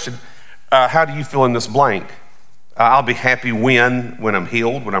the question, how do you fill in this blank? I'll be happy when I'm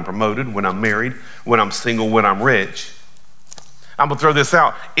healed, when I'm promoted, when I'm married, when I'm single, when I'm rich. I'm going to throw this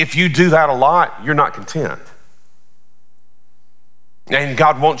out. If you do that a lot, you're not content. And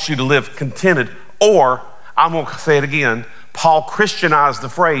God wants you to live contented. Or, I'm going to say it again, Paul Christianized the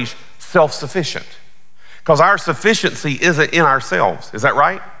phrase self-sufficient. Because our sufficiency isn't in ourselves. Is that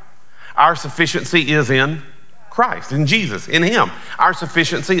right? Our sufficiency is in Christ, in Jesus, in Him. Our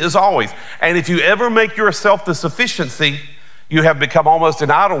sufficiency is always. And if you ever make yourself the sufficiency, you have become almost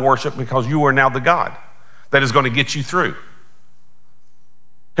an idol worship because you are now the God that is going to get you through.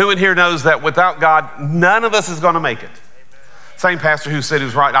 Who in here knows that without God, none of us is going to make it? Same pastor who said he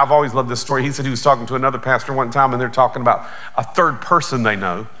was right. I've always loved this story. He said he was talking to another pastor one time, and they're talking about a third person they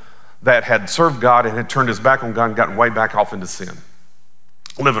know that had served God and had turned his back on God and gotten way back off into sin,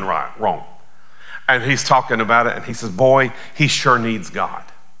 living wrong. And he's talking about it, and he says, boy, he sure needs God.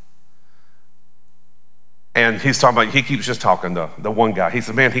 And he's talking about, he keeps just talking, the one guy. He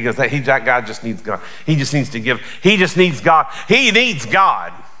said, man, he goes, that guy just needs God. He just needs to give. He just needs God. He needs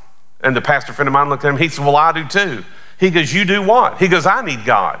God. And the pastor friend of mine looked at him. He said, well, I do too. He goes, you do what? He goes, I need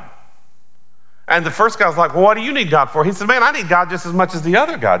God. And the first guy's like, well, what do you need God for? He said, man, I need God just as much as the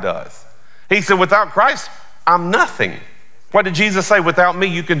other guy does. He said, without Christ, I'm nothing. What did Jesus say? Without me,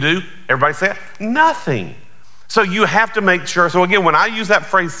 you can do, everybody say it, nothing. So you have to make sure. So again, when I use that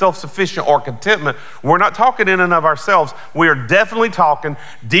phrase self-sufficient or contentment, we're not talking in and of ourselves. We are definitely talking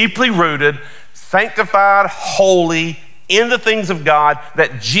deeply rooted, sanctified, holy, in the things of God,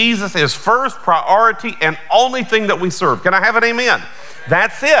 that Jesus is first priority and only thing that we serve. Can I have an amen?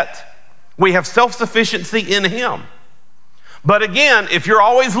 That's it. We have self-sufficiency in Him. But again, if you're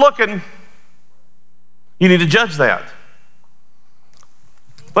always looking, you need to judge that.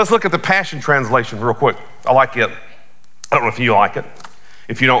 Let's look at the Passion Translation real quick. I like it. I don't know if you like it.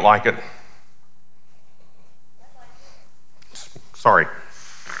 If you don't like it, sorry.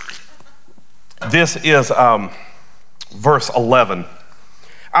 This is verse 11.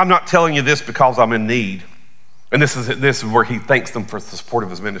 I'm not telling you this because I'm in need. And this is where he thanks them for the support of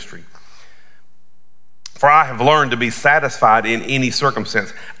his ministry. For I have learned to be satisfied in any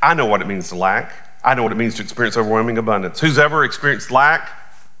circumstance. I know what it means to lack. I know what it means to experience overwhelming abundance. Who's ever experienced lack?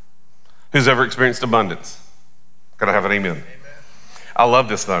 Who's ever experienced abundance? Could I have an amen? I love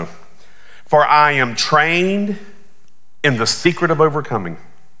this though. For I am trained in the secret of overcoming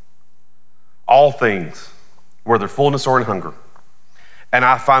all things, whether fullness or in hunger. And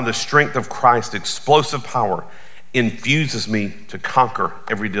I find the strength of Christ's explosive power infuses me to conquer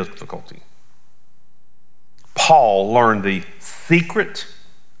every difficulty. Paul learned the secret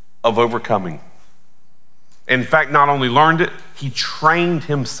of overcoming. In fact, not only learned it, he trained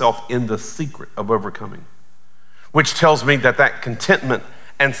himself in the secret of overcoming, which tells me that contentment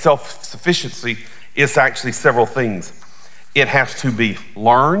and self-sufficiency is actually several things. It has to be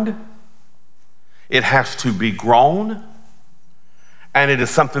learned, it has to be grown, and it is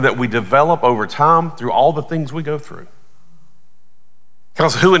something that we develop over time through all the things we go through.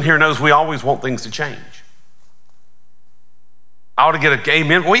 Because who in here knows we always want things to change? I ought to get a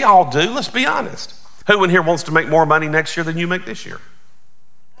amen. We all do, let's be honest. Who in here wants to make more money next year than you make this year?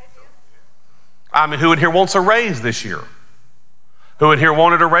 I mean, who in here wants a raise this year? Who in here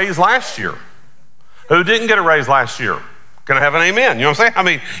wanted a raise last year? Who didn't get a raise last year? Can I have an amen? You know what I'm saying? I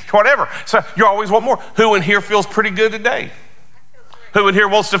mean, whatever. So you always want more. Who in here feels pretty good today? Who in here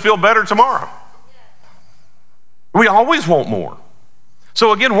wants to feel better tomorrow? We always want more.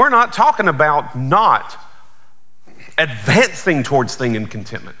 So again, we're not talking about not advancing towards thing in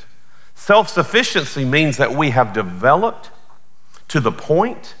contentment. Self-sufficiency means that we have developed to the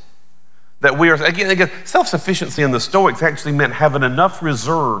point that we are, again, self-sufficiency in the Stoics actually meant having enough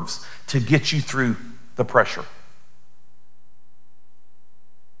reserves to get you through the pressure.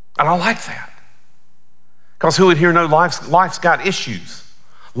 And I like that. Because who in here know life's got issues.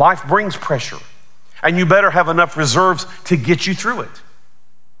 Life brings pressure. And you better have enough reserves to get you through it.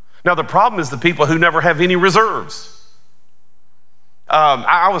 Now, the problem is the people who never have any reserves.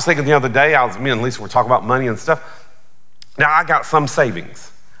 I was thinking the other day, me and Lisa were talking about money and stuff. Now, I got some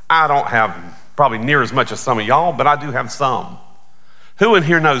savings. I don't have probably near as much as some of y'all, but I do have some. Who in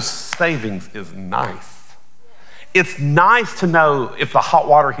here knows savings is nice? It's nice to know if the hot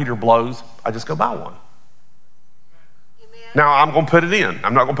water heater blows, I just go buy one. Amen. Now, I'm going to put it in.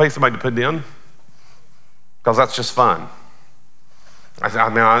 I'm not going to pay somebody to put it in because that's just fun.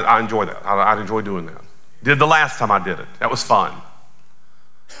 I enjoy that. I enjoy doing that. Did the last time I did it. That was fun.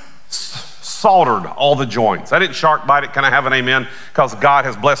 Soldered all the joints. I didn't shark bite it. Can I have an amen? Because God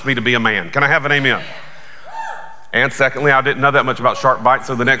has blessed me to be a man. Can I have an amen? And secondly, I didn't know that much about shark bites,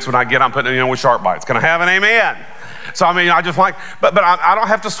 so the next one I get, I'm putting it in with shark bites. Can I have an amen? So I mean, I just like, but I don't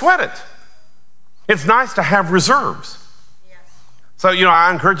have to sweat it. It's nice to have reserves. So,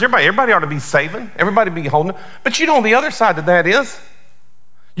 I encourage everybody ought to be saving, everybody be holding it. But the other side of that is,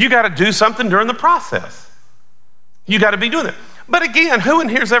 you got to do something during the process. You got to be doing it. But again, who in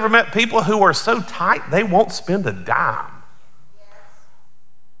here's ever met people who are so tight they won't spend a dime? Yes.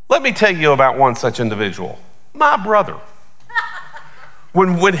 Let me tell you about one such individual. My brother.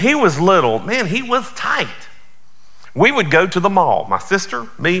 When he was little, man, he was tight. We would go to the mall. My sister,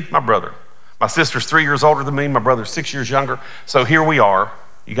 me, my brother. My sister's 3 years older than me. My brother's 6 years younger. So here we are.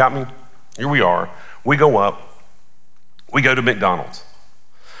 You got me? Here we are. We go up. We go to McDonald's.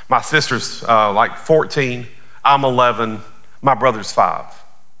 My sister's like 14. I'm 11. My brother's 5.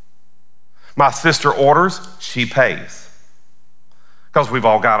 My sister orders, she pays. Because we've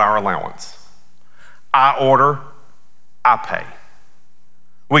all got our allowance. I order, I pay.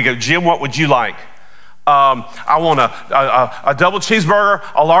 We go, Jim, what would you like? I want a double cheeseburger,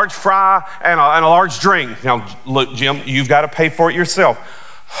 a large fry, and a large drink. Now, look, Jim, you've got to pay for it yourself.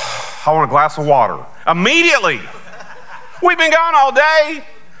 I want a glass of water. Immediately. We've been gone all day.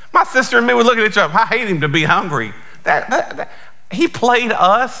 My sister and me would look at each other. I hate him to be hungry. He played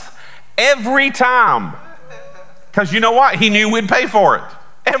us every time. Because you know what? He knew we'd pay for it.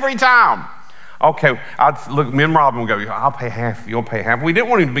 Every time. Okay, I'd look, me and Robin would go, I'll pay half, you'll pay half. We didn't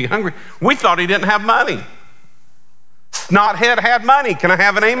want him to be hungry. We thought he didn't have money. Snothead had money. Can I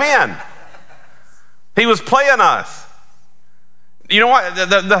have an amen? He was playing us. You know what?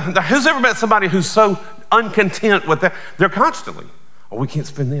 Who's ever met somebody who's so uncontent with that? They're constantly, we can't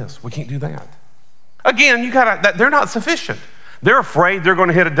spend this. We can't do that. Again, they're not sufficient. They're afraid they're going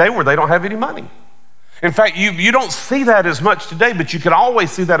to hit a day where they don't have any money. In fact, you don't see that as much today, but you can always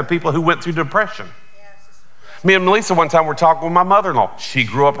see that of people who went through depression. Me and Melissa one time were talking with my mother-in-law. She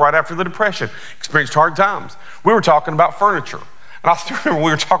grew up right after the Depression, experienced hard times. We were talking about furniture. And I still remember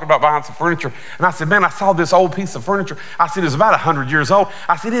we were talking about buying some furniture, and I said, man, I saw this old piece of furniture. I said, it was about 100 years old.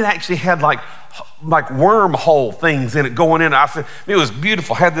 I said, it actually had like wormhole things in it going in. I said, it was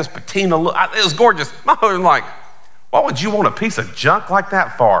beautiful, had this patina look. It was gorgeous. My mother was like, why would you want a piece of junk like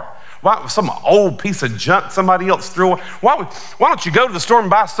that for? Why, some old piece of junk somebody else threw away? Why don't you go to the store and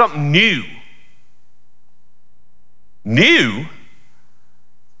buy something new? New?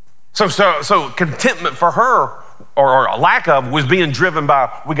 So contentment for her, or a lack of, was being driven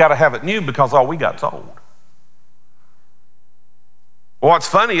by, we got to have it new because all we got's old. Well, what's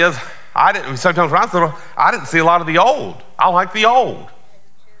funny is, sometimes when I didn't see a lot of the old. I like the old.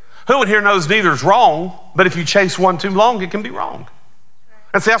 Who in here knows neither's wrong, but if you chase one too long, it can be wrong.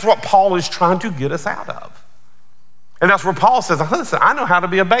 And see, that's what Paul is trying to get us out of. And that's where Paul says, listen, I know how to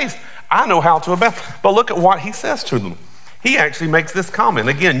be abased. I know how to abound. But look at what he says to them. He actually makes this comment.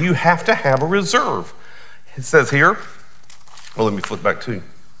 Again, you have to have a reserve. It says here, well, let me flip back to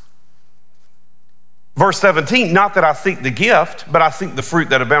verse 17, not that I seek the gift, but I seek the fruit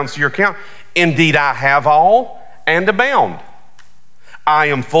that abounds to your account. Indeed, I have all and abound. I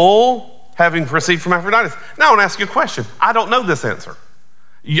am full, having received from Epaphroditus. Now I want to ask you a question. I don't know this answer.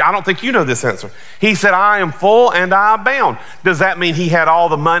 I don't think you know this answer. He said, I am full and I abound. Does that mean he had all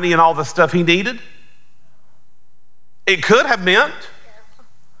the money and all the stuff he needed? It could have meant,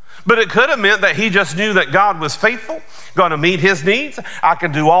 but it could have meant that he just knew that God was faithful, going to meet his needs. I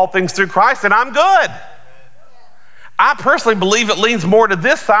can do all things through Christ, and I'm good. I personally believe it leans more to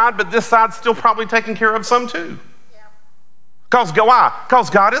this side, but this side's still probably taking care of some too. Because why? Because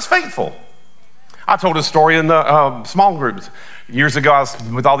God is faithful. I told a story in the small groups. Years ago, I was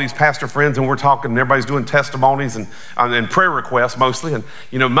with all these pastor friends, and we're talking, and everybody's doing testimonies and prayer requests mostly. And,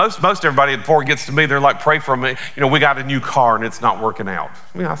 most everybody, before it gets to me, they're like, pray for me. We got a new car, and it's not working out.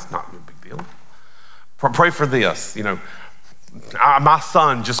 I mean, that's not a big deal. Pray for this. My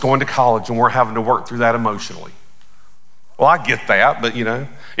son just going to college, and we're having to work through that emotionally. Well, I get that, but,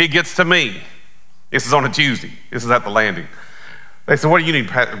 it gets to me. This is on a Tuesday. This is at the landing. They said, what do you need,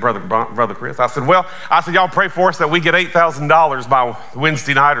 Brother Chris? I said, y'all pray for us that we get $8,000 by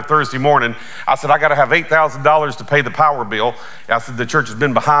Wednesday night or Thursday morning. I said, I got to have $8,000 to pay the power bill. I said, the church has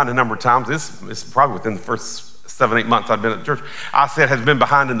been behind a number of times. This is probably within the first 7-8 months I've been at the church. I said, has been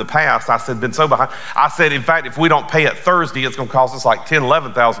behind in the past. I said, been so behind. I said, in fact, if we don't pay it Thursday, it's going to cost us like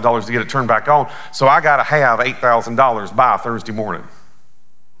 $10,000, $11,000 to get it turned back on. So I got to have $8,000 by Thursday morning.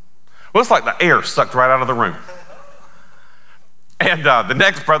 Well, it's like the air sucked right out of the room. And the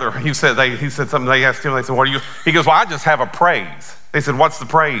next brother, he said something, they asked him, they said, what are you? He goes, well, I just have a praise. They said, what's the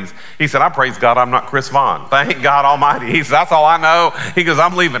praise? He said, I praise God I'm not Chris Vaughn. Thank God Almighty. He said, that's all I know. He goes,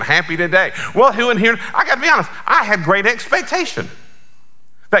 I'm leaving happy today. Well, who in here, I got to be honest, I had great expectation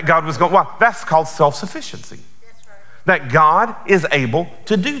that God was going, well, that's called self-sufficiency. That's right. That God is able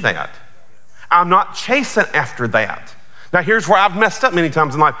to do that. I'm not chasing after that. Now, here's where I've messed up many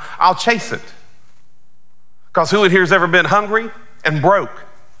times in life. I'll chase it. Because who in here has ever been hungry and broke,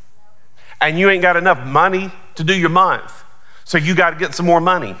 and you ain't got enough money to do your month, so you got to get some more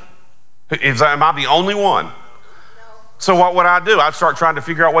money? Am I the only one? No. So what would I do? I'd start trying to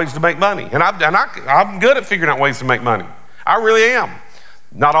figure out ways to make money, and I'm good at figuring out ways to make money. I really am.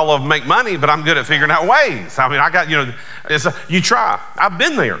 Not all of them make money, but I'm good at figuring out ways. I mean, you try. I've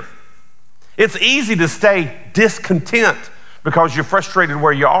been there. It's easy to stay discontent because you're frustrated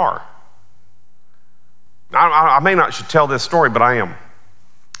where you are. I may not should tell this story, but I am.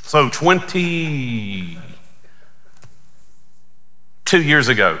 So 22 years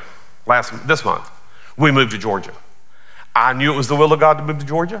ago, this month, we moved to Georgia. I knew it was the will of God to move to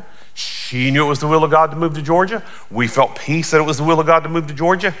Georgia. She knew it was the will of God to move to Georgia. We felt peace that it was the will of God to move to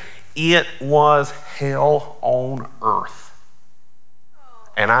Georgia. It was hell on earth.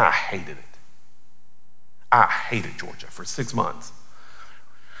 And I hated it. I hated Georgia for 6 months.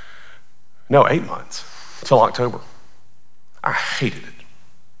 No, 8 months. Till October. I hated it.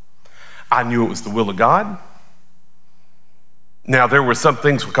 I knew it was the will of God. Now, there were some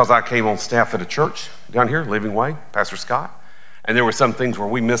things, because I came on staff at a church down here, Living Way, Pastor Scott, and there were some things where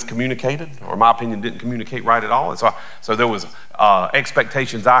we miscommunicated, or my opinion didn't communicate right at all. And so there was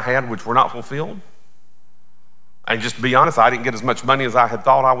expectations I had which were not fulfilled. And just to be honest, I didn't get as much money as I had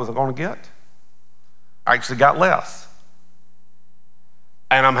thought I was going to get. I actually got less.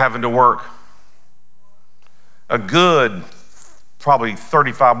 And I'm having to work a good probably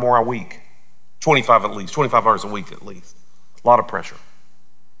 35 more a week, 25 at least, 25 hours a week at least. A lot of pressure.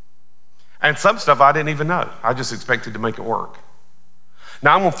 And some stuff I didn't even know. I just expected to make it work.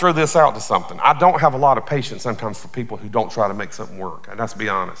 Now I'm gonna throw this out to something. I don't have a lot of patience sometimes for people who don't try to make something work, and let's be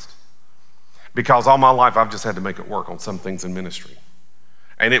honest. because all my life I've just had to make it work on some things in ministry.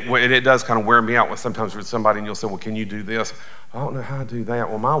 And it does kind of wear me out when sometimes with somebody and you'll say, well, can you do this? I don't know how to do that.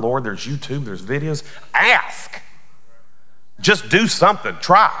 Well, my Lord, there's YouTube, there's videos. Ask. Just do something.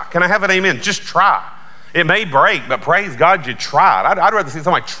 Try. Can I have an amen? Just try. It may break, but praise God you tried. I'd rather see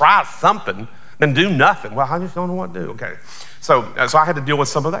somebody try something than do nothing. Well, I just don't know what to do. Okay. So I had to deal with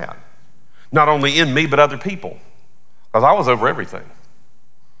some of that. Not only in me, but other people. Because I was over everything.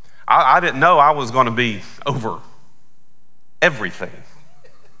 I didn't know I was going to be over everything.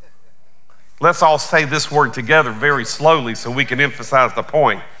 Let's all say this word together very slowly so we can emphasize the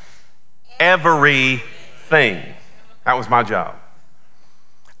point. Everything. That was my job.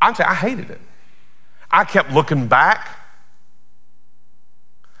 I hated it. I kept looking back.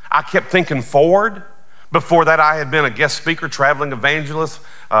 I kept thinking forward. Before that, I had been a guest speaker, traveling evangelist,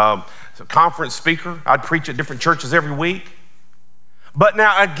 conference speaker. I'd preach at different churches every week. But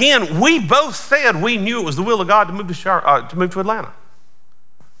now, again, we both said we knew it was the will of God to move to Atlanta.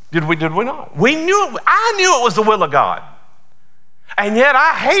 Did we not? We knew it. I knew it was the will of God. And yet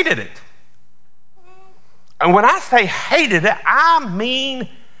I hated it. And when I say hated it, I mean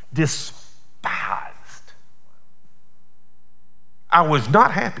despised. I was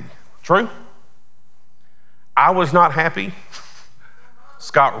not happy. True? I was not happy.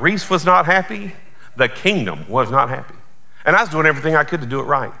 Scott Reese was not happy. The kingdom was not happy. And I was doing everything I could to do it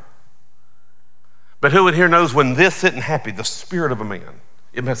right. But who in here knows when this isn't happy, the spirit of a man,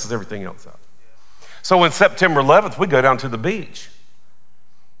 it messes everything else up. So on September 11th, we go down to the beach.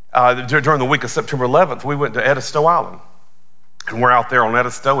 During the week of September 11th, we went to Edisto Island. And we're out there on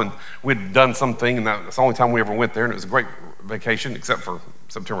Edisto, and we'd done something, and that's the only time we ever went there, and it was a great vacation, except for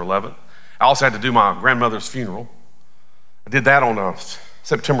September 11th. I also had to do my grandmother's funeral. I did that on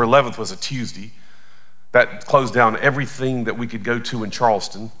September 11th was a Tuesday. That closed down everything that we could go to in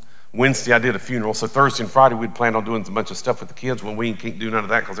Charleston. Wednesday, I did a funeral. So Thursday and Friday, we'd planned on doing a bunch of stuff with the kids. Well, we can't do none of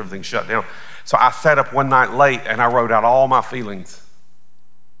that because everything's shut down. So I sat up one night late, and I wrote out all my feelings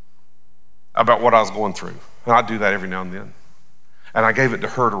about what I was going through. And I do that every now and then. And I gave it to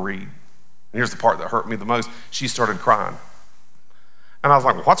her to read. And here's the part that hurt me the most. She started crying. And I was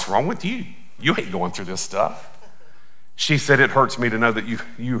like, well, what's wrong with you? You ain't going through this stuff. She said, it hurts me to know that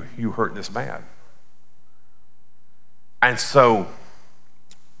you hurt this bad. And so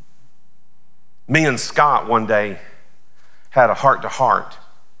me and Scott one day had a heart-to-heart.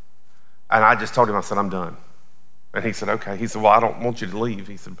 And I just told him, I said, I'm done. And he said, okay. He said, well, I don't want you to leave.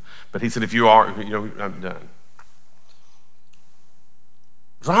 He said, but he said, if you are, I'm done.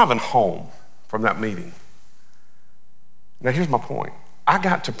 Driving home from that meeting. Now, here's my point. I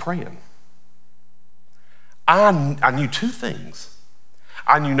got to praying. I knew two things.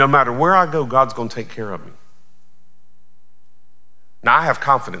 I knew no matter where I go, God's going to take care of me. Now, I have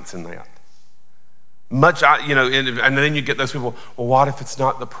confidence in that. And then you get those people, well, what if it's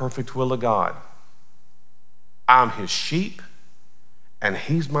not the perfect will of God? I'm his sheep, and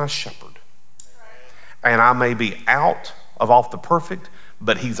he's my shepherd. And I may be out of off the perfect,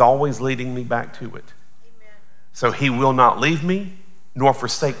 but he's always leading me back to it. So he will not leave me nor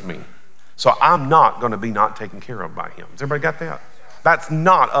forsake me. So I'm not going to be not taken care of by him. Has everybody got that? That's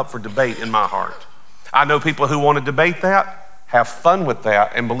not up for debate in my heart. I know people who want to debate that, have fun with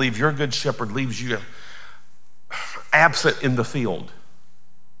that, and believe your good shepherd leaves you absent in the field.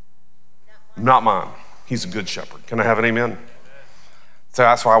 Not mine. He's a good shepherd. Can I have an amen? So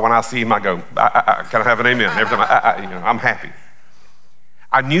that's why when I see him, I go, can I have an amen? Every time I'm happy.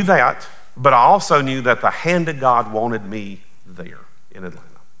 I knew that, but I also knew that the hand of God wanted me there in Atlanta.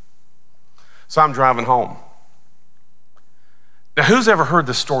 So I'm driving home. Now, who's ever heard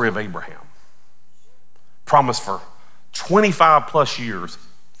the story of Abraham? Promised for 25 plus years,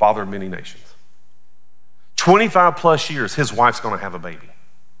 father of many nations. 25 plus years, his wife's going to have a baby.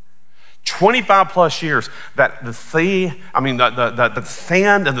 25 plus years that the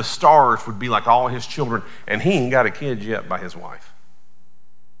sand and the stars would be like all his children, and he ain't got a kid yet by his wife.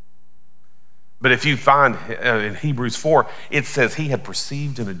 But if you find in Hebrews 4, it says he had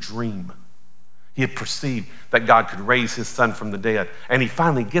perceived in a dream. He had perceived that God could raise his son from the dead. And he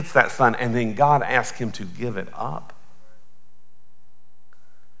finally gets that son, and then God asks him to give it up.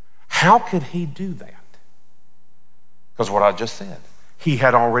 How could he do that? Because what I just said. He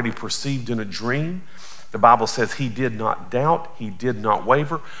had already perceived in a dream. The Bible says he did not doubt, he did not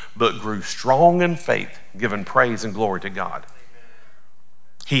waver, but grew strong in faith, giving praise and glory to God.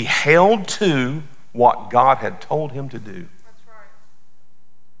 He held to what God had told him to do. That's right.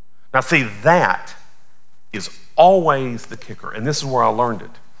 Now see, that is always the kicker, and this is where I learned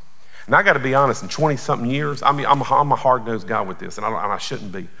it. And I got to be honest, in 20-something years, I'm a hard-nosed guy with this, and I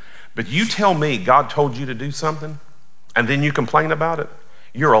shouldn't be. But you tell me God told you to do something, and then you complain about it,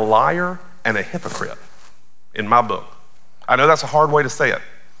 you're a liar and a hypocrite in my book. I know that's a hard way to say it,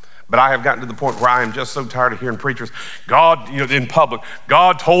 but I have gotten to the point where I am just so tired of hearing preachers, God, in public,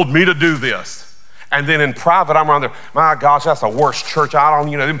 God told me to do this. And then in private, I'm around there, my gosh, that's the worst church.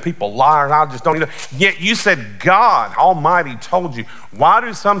 Them people lie, and I just don't even. Yet you said God Almighty told you. Why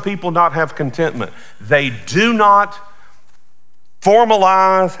do some people not have contentment? They do not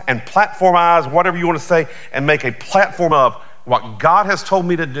formalize and platformize, whatever you want to say, and make a platform of what God has told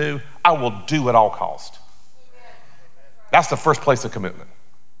me to do, I will do at all cost. That's the first place of contentment.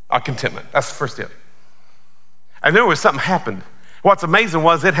 That's the first step. And then something happened. What's amazing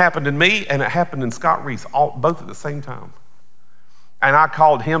was it happened in me and it happened in Scott Reese, both at the same time. And I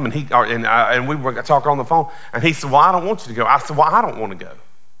called him and we were talking on the phone, and he said, well, I don't want you to go. I said, well, I don't want to go.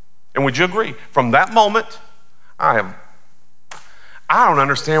 And would you agree? From that moment, I don't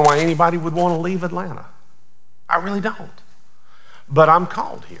understand why anybody would want to leave Atlanta. I really don't. But I'm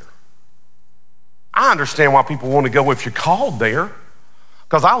called here. I understand why people want to go if you're called there,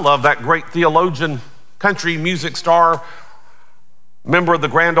 because I love that great theologian, country music star, member of the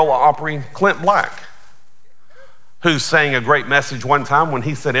Grand Ole Opry, Clint Black, who sang a great message one time when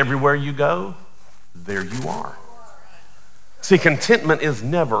he said, everywhere you go, there you are. See, contentment is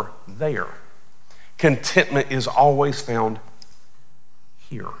never there. Contentment is always found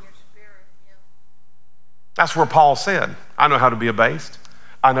here. That's where Paul said, I know how to be abased.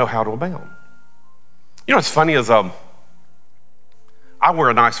 I know how to abound. You know what's funny is I wear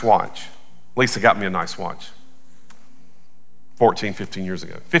a nice watch. Lisa got me a nice watch 15 years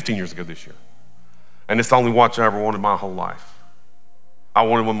ago this year. And it's the only watch I ever wanted my whole life. I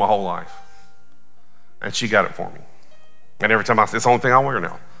wanted one my whole life. And she got it for me. And every time it's the only thing I wear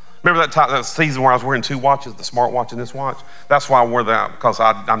now. Remember that season where I was wearing two watches, the smart watch and this watch? That's why I wore that, because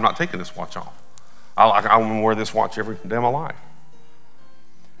I'm not taking this watch off. I want to wear this watch every day of my life.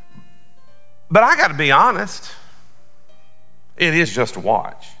 But I got to be honest, it is just a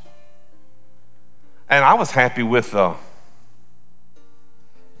watch. And I was happy with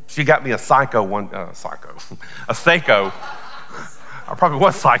she got me a Seiko. I probably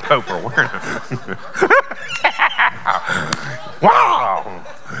was psycho for wearing it. Wow.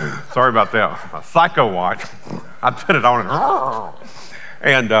 Sorry about that. A Seiko watch. I put it on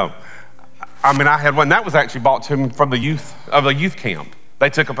and I had one that was actually bought to me from the youth camp. They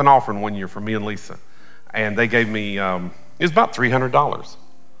took up an offering one year for me and Lisa, and they gave me it was about $300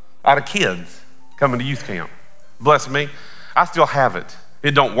 out of kids coming to youth camp. Bless me, I still have it.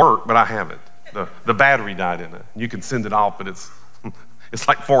 It don't work, but I have it. The battery died in it. You can send it off, but it's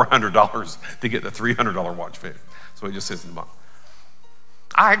like $400 to get the $300 watch fixed. So it just sits in the box.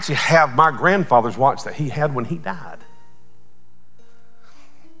 I actually have my grandfather's watch that he had when he died.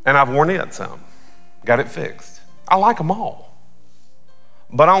 And I've worn it some. Got it fixed. I like them all.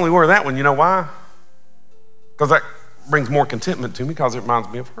 But I only wear that one. You know why? Because that brings more contentment to me, because it reminds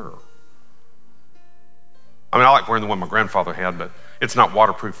me of her. I mean, I like wearing the one my grandfather had, but it's not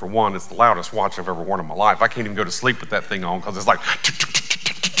waterproof for one. It's the loudest watch I've ever worn in my life. I can't even go to sleep with that thing on, because it's like,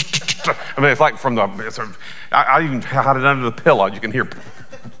 I mean, it's like I even had it under the pillow. You can hear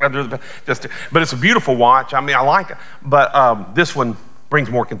under the, but it's a beautiful watch. I mean, I like it. But this one brings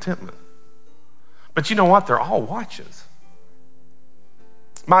more contentment. But you know what? They're all watches.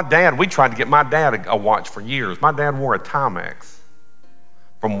 We tried to get my dad a watch for years. My dad wore a Timex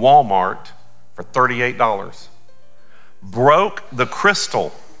from Walmart for $38. Broke the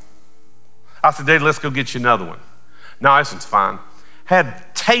crystal. I said, Dad, let's go get you another one. No, this one's fine.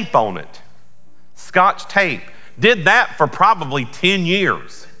 Had tape on it, Scotch tape. Did that for probably 10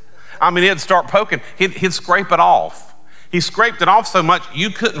 years. I mean, it'd start poking. He'd scrape it off. He scraped it off so much you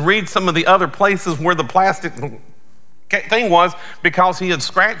couldn't read some of the other places where the plastic thing was, because he had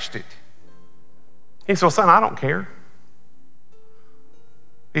scratched it. He said, well, son, I don't care.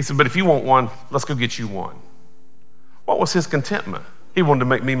 He said, but if you want one, let's go get you one. What was his contentment? He wanted to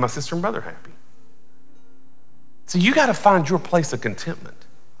make me, my sister, and brother happy. So you got to find your place of contentment.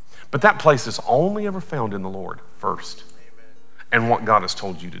 But that place is only ever found in the Lord first. Amen. And what God has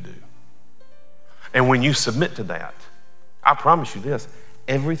told you to do. And when you submit to that, I promise you this,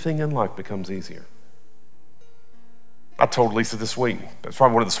 everything in life becomes easier. I told Lisa this week, that's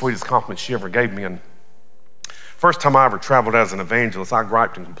probably one of the sweetest compliments she ever gave me. And first time I ever traveled as an evangelist, I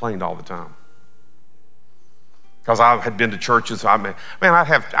griped and complained all the time. Because I had been to churches, I'd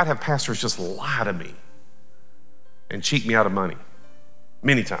have pastors just lie to me and cheat me out of money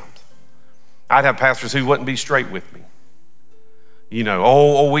many times. I'd have pastors who wouldn't be straight with me. we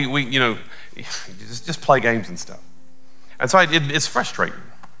just play games and stuff. And so it's frustrating.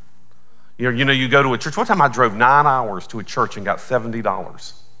 You go to a church. One time I drove 9 hours to a church and got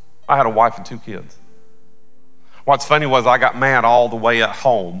 $70. I had a wife and 2 kids. What's funny was I got mad all the way at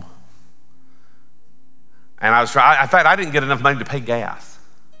home. And in fact, I didn't get enough money to pay gas.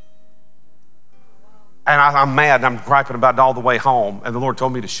 And I'm mad and I'm griping about it all the way home. And the Lord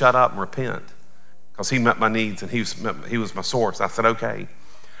told me to shut up and repent because he met my needs and he was my source. I said, okay.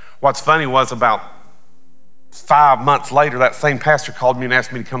 What's funny was about 5 months later, that same pastor called me and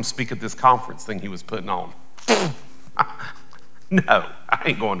asked me to come speak at this conference thing he was putting on. No, I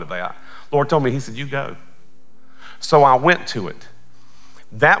ain't going to that. Lord told me, he said, you go. So I went to it.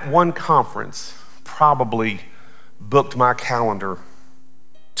 That one conference probably booked my calendar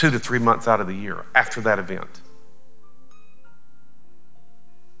 2 to 3 months out of the year after that event.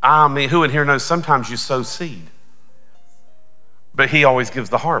 I mean, who in here knows sometimes you sow seed, but he always gives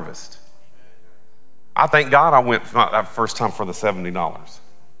the harvest. I thank God I went that first time for the $70.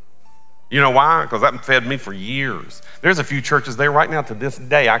 You know why? Because that fed me for years. There's a few churches there right now to this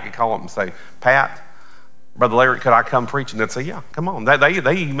day I could call up and say, Pat, Brother Larry, could I come preach? And they'd say, yeah, come on. They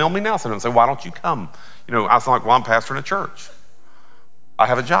email me now and say, why don't you come? I was like, well, I'm pastoring a church. I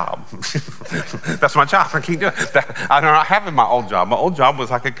have a job. That's my job. I can't do it. I'm not having my old job. My old job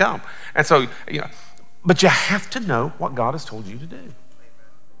was I could come. And so, but you have to know what God has told you to do.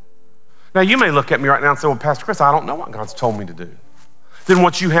 Now, you may look at me right now and say, well, Pastor Chris, I don't know what God's told me to do. Then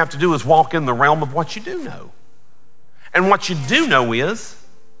what you have to do is walk in the realm of what you do know. And what you do know is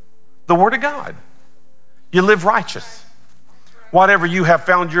the Word of God. You live righteous. Whatever you have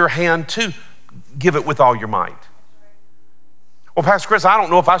found your hand to, give it with all your might. Well, Pastor Chris, I don't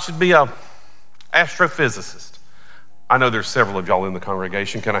know if I should be an astrophysicist. I know there's several of y'all in the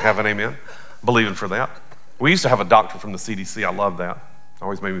congregation. Can I have an amen? Believing for that. We used to have a doctor from the CDC. I love that. It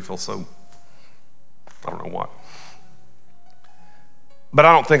always made me feel so, I don't know what. But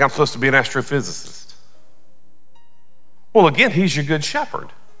I don't think I'm supposed to be an astrophysicist. Well, again, he's your good shepherd.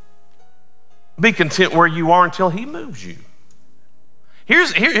 Be content where you are until he moves you.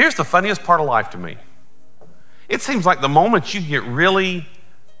 Here's the funniest part of life to me. It seems like the moment you get really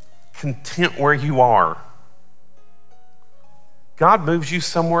content where you are, God moves you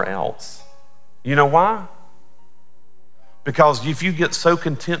somewhere else. You know why? Because if you get so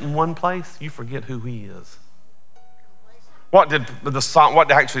content in one place, you forget who he is. What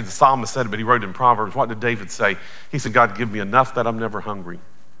actually the psalmist said, but he wrote in Proverbs, what did David say? He said, God, give me enough that I'm never hungry,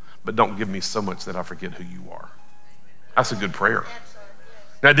 but don't give me so much that I forget who you are. That's a good prayer.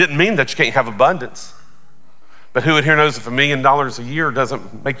 Now, it didn't mean that you can't have abundance. But who in here knows if $1 million a year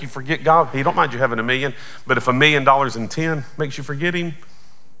doesn't make you forget God? He don't mind you having $1 million, but if $1 million in 10 makes you forget him,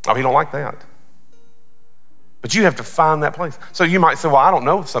 oh, he don't like that. But you have to find that place. So you might say, well, I don't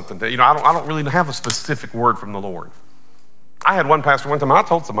know something. I don't really have a specific word from the Lord. I had one pastor one time, I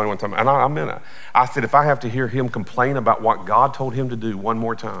told somebody one time, and I meant it. I said, if I have to hear him complain about what God told him to do one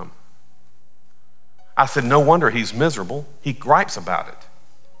more time, I said, no wonder he's miserable. He gripes about it.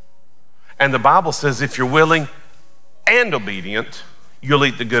 And the Bible says if you're willing and obedient, you'll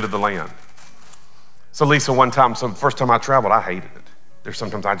eat the good of the land. So Lisa, one time, the first time I traveled, I hated it. There's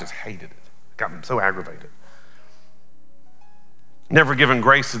sometimes I just hated it. Got so aggravated. Never given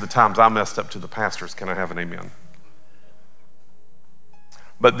grace to the times I messed up to the pastors. Can I have an amen?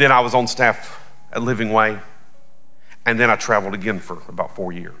 But then I was on staff at Living Way, and then I traveled again for about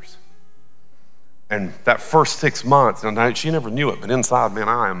 4 years. And that first 6 months, and she never knew it, but inside, man,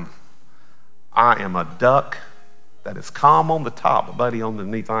 I am a duck that is calm on the top, but buddy,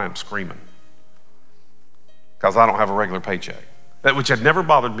 underneath I am screaming because I don't have a regular paycheck, which had never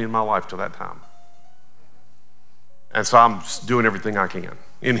bothered me in my life till that time. And so I'm just doing everything I can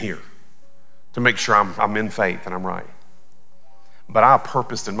in here to make sure I'm in faith and I'm right. But I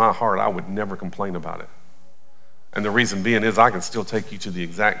purposed in my heart I would never complain about it. And the reason being is I can still take you to the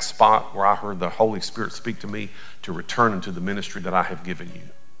exact spot where I heard the Holy Spirit speak to me to return into the ministry that I have given you.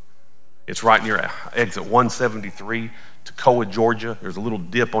 It's right near exit 173, Toccoa, Georgia. There's a little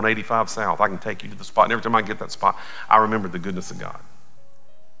dip on 85 South. I can take you to the spot. And every time I get that spot, I remember the goodness of God.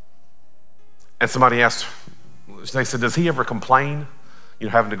 And somebody asked, they said, does he ever complain,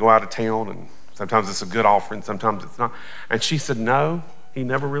 having to go out of town? And sometimes it's a good offering, sometimes it's not. And she said, no, he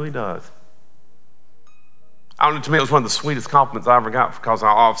never really does. I don't know, to me, it was one of the sweetest compliments I ever got because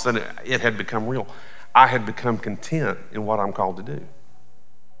all of a sudden it had become real. I had become content in what I'm called to do.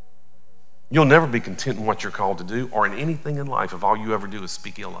 You'll never be content in what you're called to do or in anything in life if all you ever do is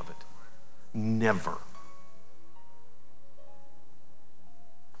speak ill of it. Never.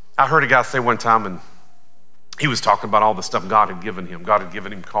 I heard a guy say one time, and he was talking about all the stuff God had given him. God had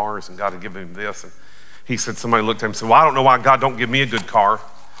given him cars, and God had given him this. And he said, somebody looked at him and said, well, I don't know why God don't give me a good car.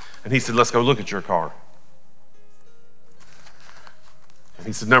 And he said, let's go look at your car. And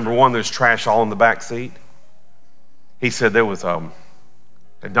he said, number one, there's trash all in the back seat. He said there was,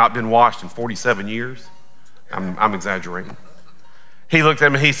 had not been washed in 47 years. I'm exaggerating. He looked at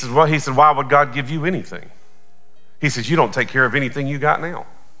him and he said, why would God give you anything? He says, you don't take care of anything you got now.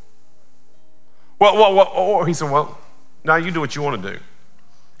 He said, well, now you do what you want to do.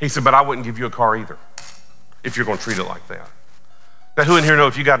 He said, but I wouldn't give you a car either if you're going to treat it like that. Now, who in here know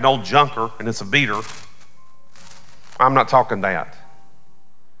if you got an old junker and it's a beater? I'm not talking that.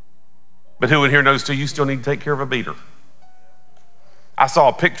 But who in here knows too, you still need to take care of a beater? I saw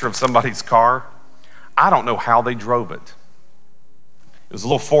a picture of somebody's car. I don't know how they drove it. It was a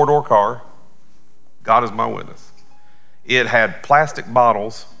little 4-door car. God is my witness. It had plastic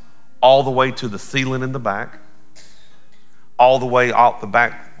bottles all the way to the ceiling in the back, all the way out the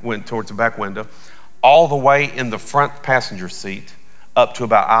back, went towards the back window, all the way in the front passenger seat up to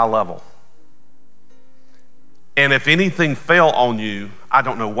about eye level. And if anything fell on you, I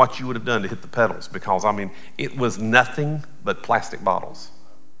don't know what you would have done to hit the pedals, because it was nothing but plastic bottles.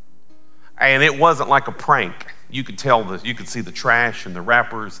 And it wasn't like a prank. You could you could see the trash and the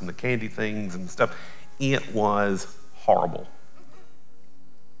wrappers and the candy things and stuff. It was horrible.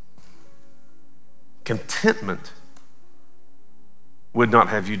 Contentment would not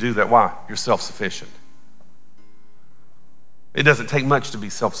have you do that. Why? You're self-sufficient. It doesn't take much to be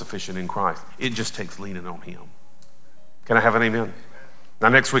self-sufficient in Christ. It just takes leaning on him. Can I have an amen? Now,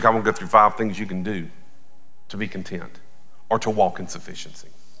 next week, I want to go through 5 things you can do to be content or to walk in sufficiency.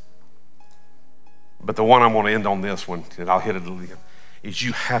 But the one I want to end on this one, and I'll hit it again, is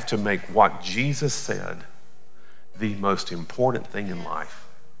you have to make what Jesus said the most important thing in life.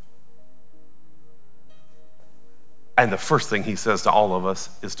 And the first thing he says to all of us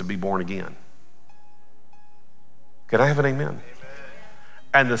is to be born again. Can I have an amen? Amen.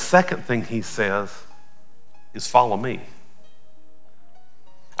 And the second thing he says is follow me.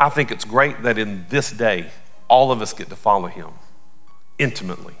 I think it's great that in this day, all of us get to follow him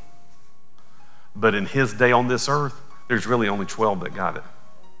intimately. But in his day on this earth, there's really only 12 that got it.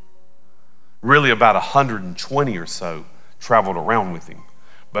 Really about 120 or so traveled around with him.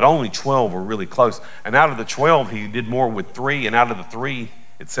 But only 12 were really close. And out of the 12, he did more with 3. And out of the 3,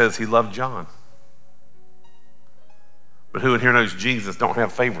 it says he loved John. But who in here knows Jesus don't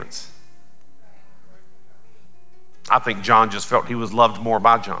have favorites? I think John just felt he was loved more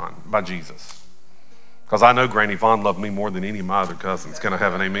by Jesus. Because I know Granny Vaughn loved me more than any of my other cousins. Can I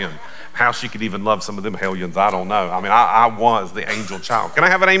have an amen? How she could even love some of them hellions, I don't know. I was the angel child. Can I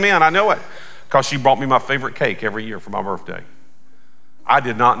have an amen? I know it. Because she brought me my favorite cake every year for my birthday. I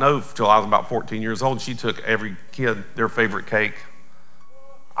did not know until I was about 14 years old. She took every kid their favorite cake.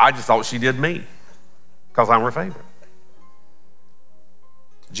 I just thought she did me because I'm her favorite.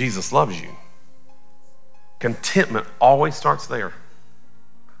 Jesus loves you. Contentment always starts there.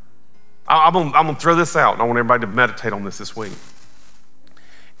 I'm going to throw this out, and I want everybody to meditate on this week.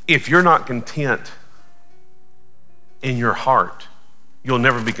 If you're not content in your heart, you'll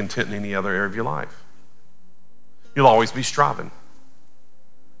never be content in any other area of your life. You'll always be striving.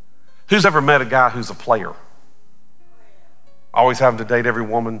 Who's ever met a guy who's a player? Always having to date every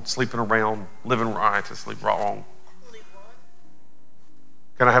woman, sleeping around, living right to sleep wrong.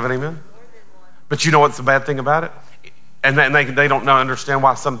 Can I have an amen? But you know what's the bad thing about it? And they don't understand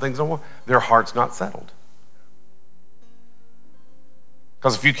why some things don't work. Their heart's not settled.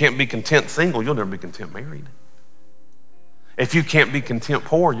 Because if you can't be content single, you'll never be content married. If you can't be content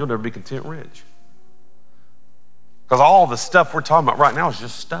poor, you'll never be content rich. Because all the stuff we're talking about right now is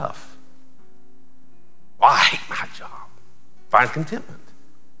just stuff. Well, I hate my job. Find contentment.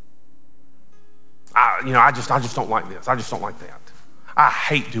 I just don't like this. I just don't like that. I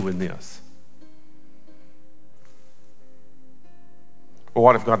hate doing this. But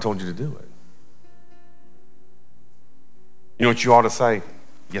what if God told you to do it? You know what you ought to say?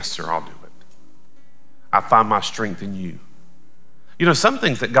 Yes, sir, I'll do it. I find my strength in you. You know, some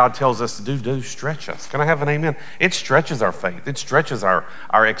things that God tells us to do stretch us. Can I have an amen? It stretches our faith. It stretches our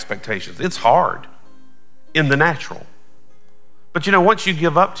expectations. It's hard in the natural. But once you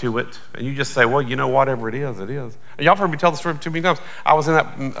give up to it and you just say, well, whatever it is, it is. And y'all have heard me tell the story too many times. I was in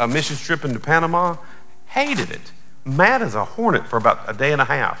that mission trip into Panama, hated it. Mad as a hornet for about a day and a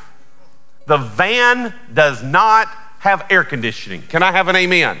half. The van does not have air conditioning. Can I have an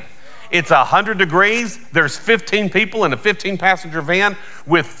amen? It's 100 degrees. There's 15 people in a 15-passenger van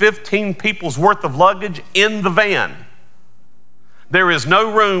with 15 people's worth of luggage in the van. There is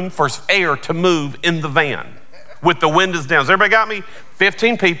no room for air to move in the van. with the windows down. Has everybody got me?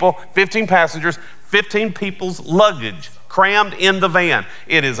 15 people, 15 passengers, 15 people's luggage crammed in the van.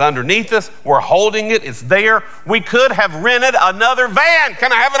 It is underneath us. We're holding it. It's there. We could have rented another van.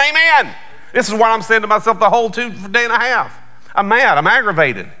 Can I have an amen? This is what I'm saying to myself the whole day and a half. I'm mad. I'm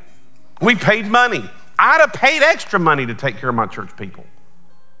aggravated. We paid money. I'd have paid extra money to take care of my church people.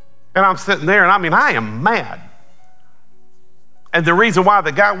 And I'm sitting there, and I am mad. And the reason why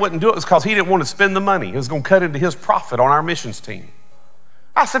the guy wouldn't do it was because he didn't want to spend the money. He was going to cut into his profit on our missions team.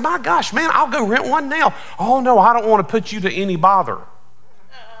 I said, my gosh, man, I'll go rent one now. Oh, no, I don't want to put you to any bother.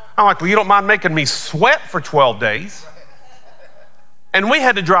 I'm like, well, you don't mind making me sweat for 12 days. And we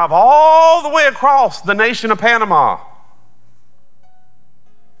had to drive all the way across the nation of Panama.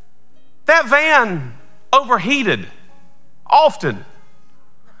 That van overheated often.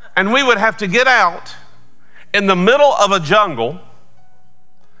 And we would have to get out in the middle of a jungle,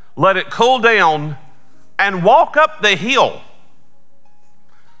 let it cool down, and walk up the hill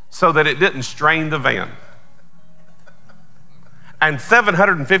so that it didn't strain the van. And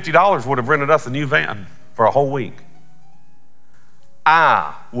 $750 would have rented us a new van for a whole week.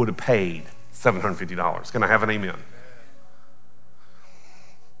 I would have paid $750. Can I have an amen?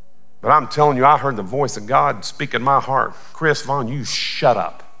 But I'm telling you, I heard the voice of God speak in my heart. Chris Vaughn, you shut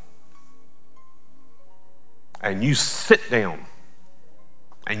up. And you sit down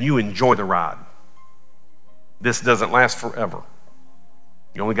and you enjoy the ride. This doesn't last forever.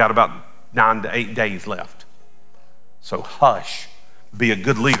 You only got about 9 to 8 days left. So hush, be a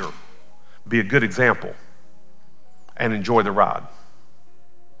good leader, be a good example, and enjoy the ride.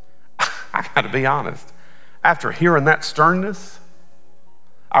 I gotta be honest. After hearing that sternness,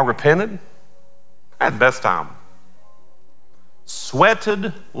 I repented. I had the best time.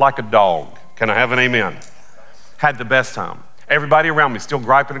 Sweated like a dog. Can I have an amen? Had the best time. Everybody around me still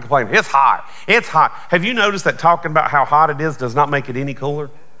griping and complaining. It's hot. It's hot. Have you noticed that talking about how hot it is does not make it any cooler?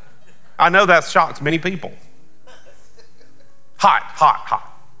 I know that shocks many people. Hot, hot,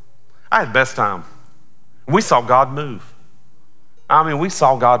 hot. I had the best time. We saw God move. We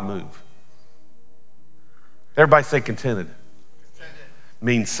saw God move. Everybody say contented.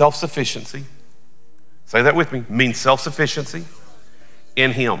 Means self-sufficiency. Say that with me. Means self-sufficiency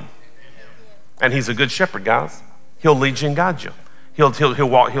in Him. And He's a good shepherd, guys. He'll lead you and guide you. He'll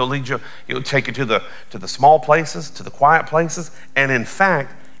lead you. He'll take you to the small places, to the quiet places, and in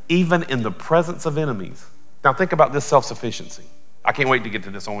fact, even in the presence of enemies. Now think about this self-sufficiency. I can't wait to get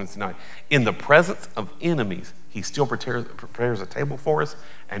to this on Wednesday night. In the presence of enemies, He still prepares a table for us,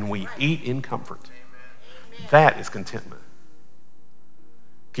 and we eat in comfort. That is contentment.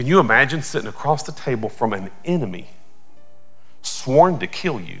 Can you imagine sitting across the table from an enemy sworn to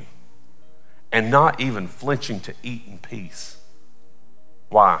kill you and not even flinching to eat in peace?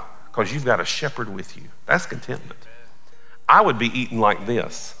 Why? Because you've got a shepherd with you. That's contentment. I would be eating like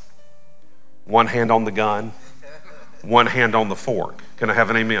this. One hand on the gun, one hand on the fork. Can I have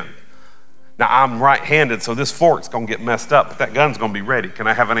an amen? Now I'm right-handed, so this fork's gonna get messed up, but that gun's gonna be ready. Can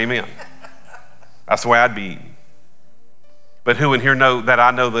I have an amen? That's the way I'd be eating. But who in here know that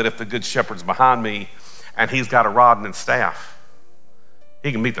I know that if the good shepherd's behind me and he's got a rod and staff,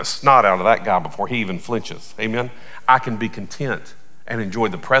 he can beat the snot out of that guy before he even flinches. Amen? I can be content and enjoy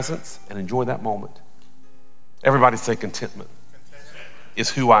the presence and enjoy that moment. Everybody say contentment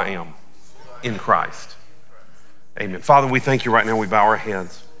is who I am in Christ. Amen. Father, we thank you right now. We bow our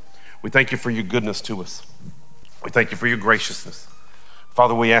heads. We thank you for your goodness to us. We thank you for your graciousness.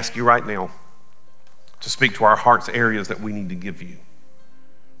 Father, we ask you right now to speak to our hearts areas that we need to give you.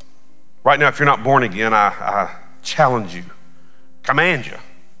 Right now, if you're not born again, I challenge you, command you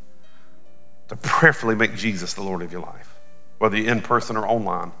to prayerfully make Jesus the Lord of your life, whether you're in person or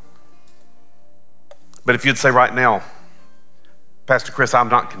online. But if you'd say right now, Pastor Chris, I'm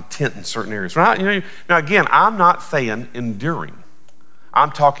not content in certain areas. Now again, I'm not saying enduring.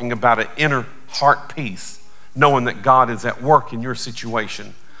 I'm talking about an inner heart peace, knowing that God is at work in your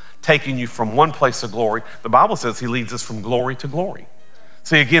situation, taking you from one place of glory. The Bible says He leads us from glory to glory.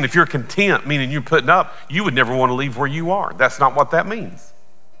 See, again, if you're content, meaning you're putting up, you would never want to leave where you are. That's not what that means.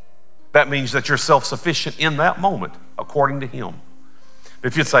 That means that you're self-sufficient in that moment, according to Him.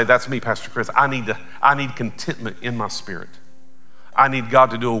 If you'd say, that's me, Pastor Chris, I need contentment in my spirit. I need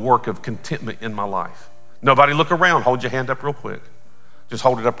God to do a work of contentment in my life. Nobody look around. Hold your hand up real quick. Just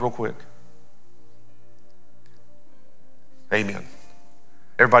hold it up real quick. Amen.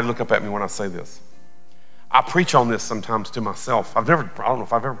 Everybody look up at me when I say this. I preach on this sometimes to myself. I don't know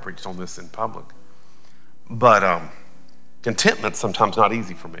if I've ever preached on this in public. But contentment's sometimes not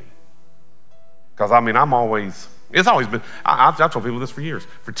easy for me. Because I'm always It's always been, I've told people this for years.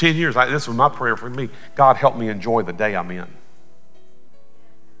 For 10 years, this was my prayer for me. God, help me enjoy the day I'm in.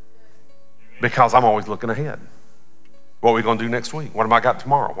 Because I'm always looking ahead. What are we going to do next week? What am I got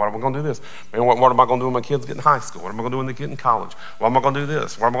tomorrow? What am I going to do this? Man, what am I going to do when my kids get in high school? What am I going to do when they get in college? What am I going to do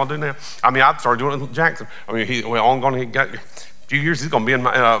this? What am I going to do now? I mean, I started doing it with Jackson. I mean, he got a few years, he's going to be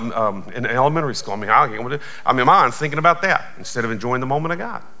in elementary school. My mind's thinking about that instead of enjoying the moment I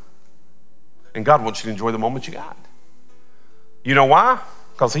got. And God wants you to enjoy the moment you got. You know why?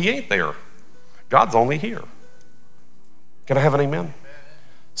 Because he ain't there. God's only here. Can I have an amen?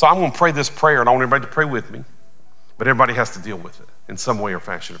 So I'm going to pray this prayer, and I want everybody to pray with me. But everybody has to deal with it in some way or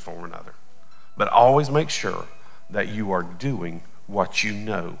fashion or form or another. But always make sure that you are doing what you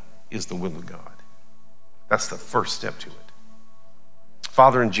know is the will of God. That's the first step to it.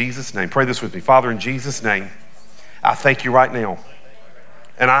 Father, in Jesus' name, pray this with me. Father, in Jesus' name, I thank you right now.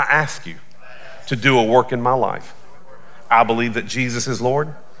 And I ask you to do a work in my life. I believe that Jesus is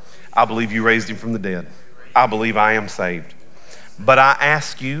Lord. I believe you raised him from the dead. I believe I am saved. But I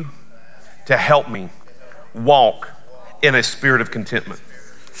ask you to help me walk in a spirit of contentment.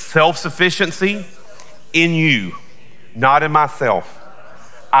 Self-sufficiency in you, not in myself.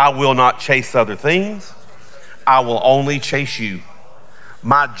 I will not chase other things. I will only chase you.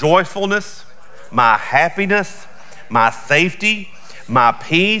 My joyfulness, my happiness, my safety, my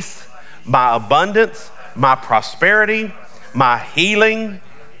peace, my abundance, my prosperity, my healing,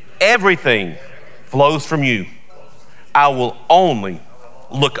 everything flows from you. I will only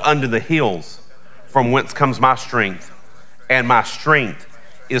look unto the hills from whence comes my strength, and my strength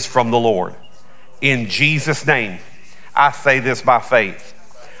is from the Lord. In Jesus' name, I say this by faith.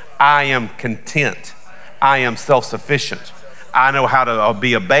 I am content. I am self-sufficient. I know how to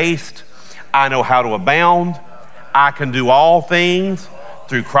be abased. I know how to abound. I can do all things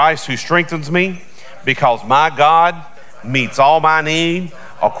through Christ who strengthens me, because my God meets all my need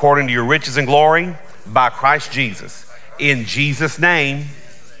according to your riches and glory by Christ Jesus. In Jesus' name,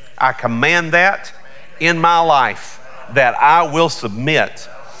 I command that in my life, that I will submit,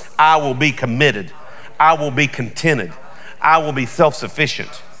 I will be committed, I will be contented, I will be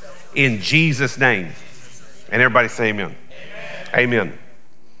self-sufficient in Jesus' name. And everybody say amen. Amen.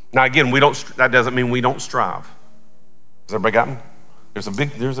 Now again, that doesn't mean we don't strive. Has everybody got me? There's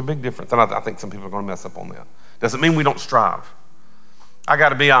a big difference, and I think some people are going to mess up on that. Doesn't mean we don't strive. I got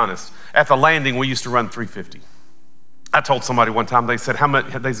to be honest. At the landing, we used to run 350. I told somebody one time, they said, how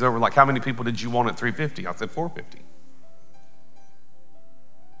many people did you want at 350? I said, 450.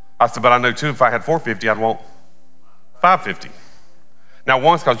 I said, but I know too, if I had 450, I'd want 550. Now,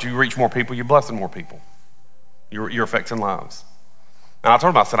 once, because you reach more people, you're blessing more people. You're affecting lives. And I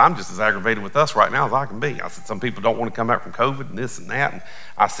told him, I said, I'm just as aggravated with us right now as I can be. I said, some people don't want to come back from COVID and this and that. And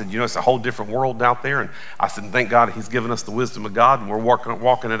I said, it's a whole different world out there. And I said, thank God he's given us the wisdom of God, and we're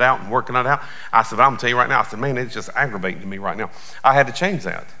walking it out and working it out. I said, but I'm going to tell you right now, I said, man, it's just aggravating to me right now. I had to change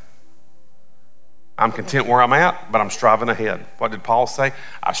that. I'm content where I'm at, but I'm striving ahead. What did Paul say?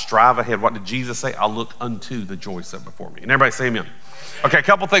 I strive ahead. What did Jesus say? I look unto the joy set before me. And everybody say amen. Okay, a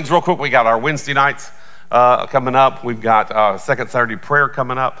couple things real quick. We got our Wednesday nights coming up. We've got Second Saturday prayer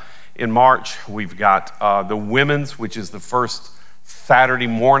coming up in March. We've got the women's, which is the first Saturday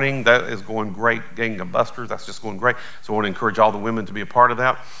morning. That is going great. Gangbusters. That's just going great. So I want to encourage all the women to be a part of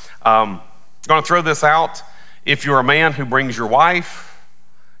that. Going to throw this out. If you're a man who brings your wife,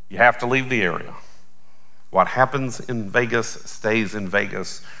 you have to leave the area. What happens in Vegas stays in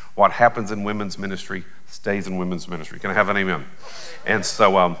Vegas. What happens in women's ministry stays in women's ministry. Can I have an amen? And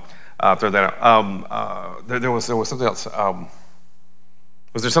so throw that out. There was something else.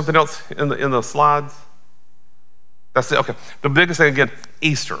 Was there something else in the slides? That's it. Okay. The biggest thing again,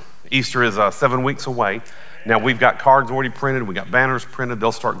 Easter. Easter is 7 weeks away. Now we've got cards already printed. We got banners printed.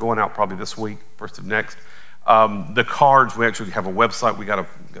 They'll start going out probably this week, first of next. The cards, we actually have a website. We got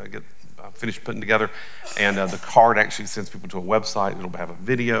to get finished putting together, and the card actually sends people to a website. It'll have a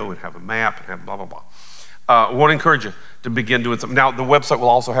video and have a map and have blah blah blah. I want to encourage you to begin doing something. Now the website will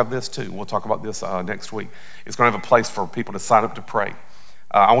also have this too. We'll talk about this next week. It's going to have a place for people to sign up to pray.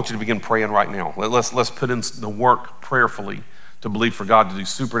 I want you to begin praying right now. Let's put in the work prayerfully to believe for God to do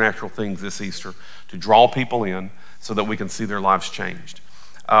supernatural things this Easter, to draw people in so that we can see their lives changed.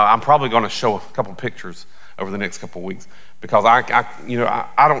 I'm probably going to show a couple pictures over the next couple of weeks, because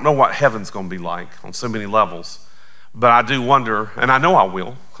I don't know what heaven's going to be like on so many levels, but I do wonder, and I know I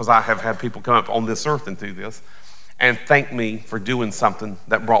will, because I have had people come up on this earth and through this and thank me for doing something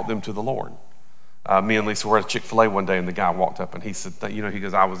that brought them to the Lord. Me and Lisa were at Chick-fil-A one day, and the guy walked up and he said, he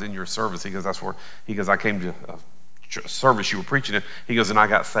goes, I was in your service. He goes, I came to a service you were preaching in. He goes, and I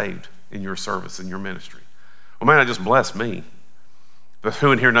got saved in your service, in your ministry. Well, man, it just blessed me. But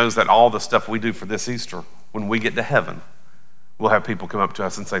who in here knows that all the stuff we do for this Easter, when we get to heaven, we'll have people come up to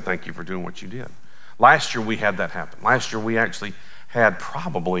us and say, thank you for doing what you did. Last year, we had that happen. Last year, we actually had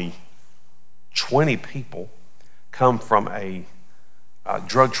probably 20 people come from a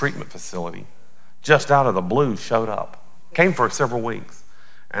drug treatment facility, just out of the blue, showed up. Came for several weeks.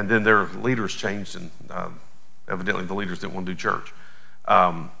 And then their leaders changed, and evidently the leaders didn't want to do church.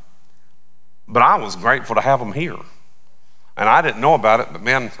 But I was grateful to have them here. And I didn't know about it, but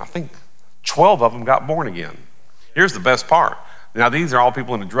man, I think 12 of them got born again. Here's the best part. Now, these are all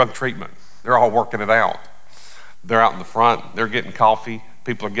people in the drug treatment. They're all working it out. They're out in the front. They're getting coffee.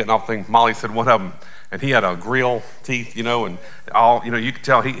 People are getting off things. Molly said one of them, and he had a grill teeth, and all, you could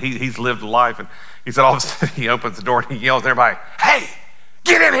tell he's lived a life. And he said all of a sudden he opens the door and he yells at everybody, hey,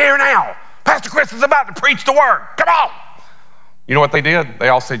 get in here now. Pastor Chris is about to preach the word. Come on. You know what they did? They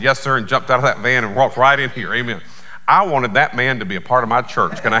all said, yes, sir, and jumped out of that van and walked right in here. Amen. I wanted that man to be a part of my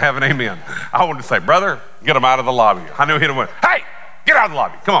church. Can I have an amen? I wanted to say, brother, get him out of the lobby. I knew he'd have went, hey, get out of the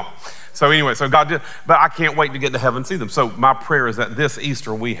lobby. Come on. So anyway, so God did, but I can't wait to get to heaven and see them. So my prayer is that this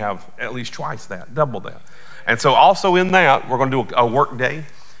Easter we have at least twice that, double that. And so also in that, we're going to do a work day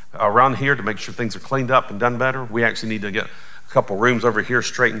around here to make sure things are cleaned up and done better. We actually need to get a couple rooms over here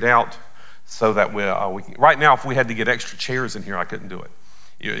straightened out so that we can, right now, if we had to get extra chairs in here, I couldn't do it.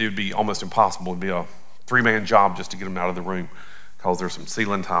 It would be almost impossible. It'd be a 3-man job just to get them out of the room because there's some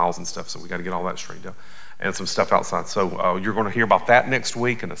ceiling tiles and stuff, so we got to get all that straightened out and some stuff outside. So you're going to hear about that next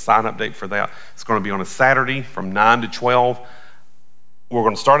week and a sign update for that. It's going to be on a Saturday from 9 to 12. We're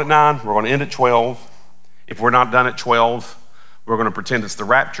going to start at 9. We're going to end at 12. If we're not done at 12, we're going to pretend it's the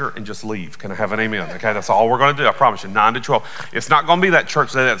rapture and just leave. Can I have an amen? Okay, that's all we're going to do. I promise you, 9 to 12. It's not going to be that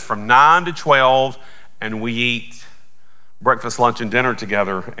church that's from 9 to 12 and we eat breakfast, lunch, and dinner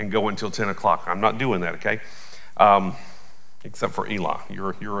together and go until 10 o'clock. I'm not doing that, okay? Except for Eli.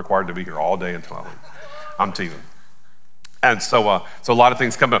 You're required to be here all day until I leave. I'm teasing. And so a lot of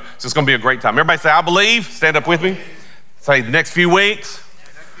things come up. So it's going to be a great time. Everybody say, I believe. Stand up with me. Say, the next few weeks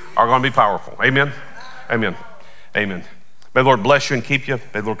are going to be powerful. Amen? Amen. Amen. May the Lord bless you and keep you.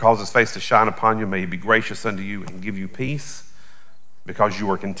 May the Lord cause his face to shine upon you. May he be gracious unto you and give you peace because you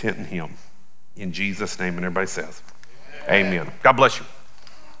are content in him. In Jesus' name. And everybody says, amen. God bless you.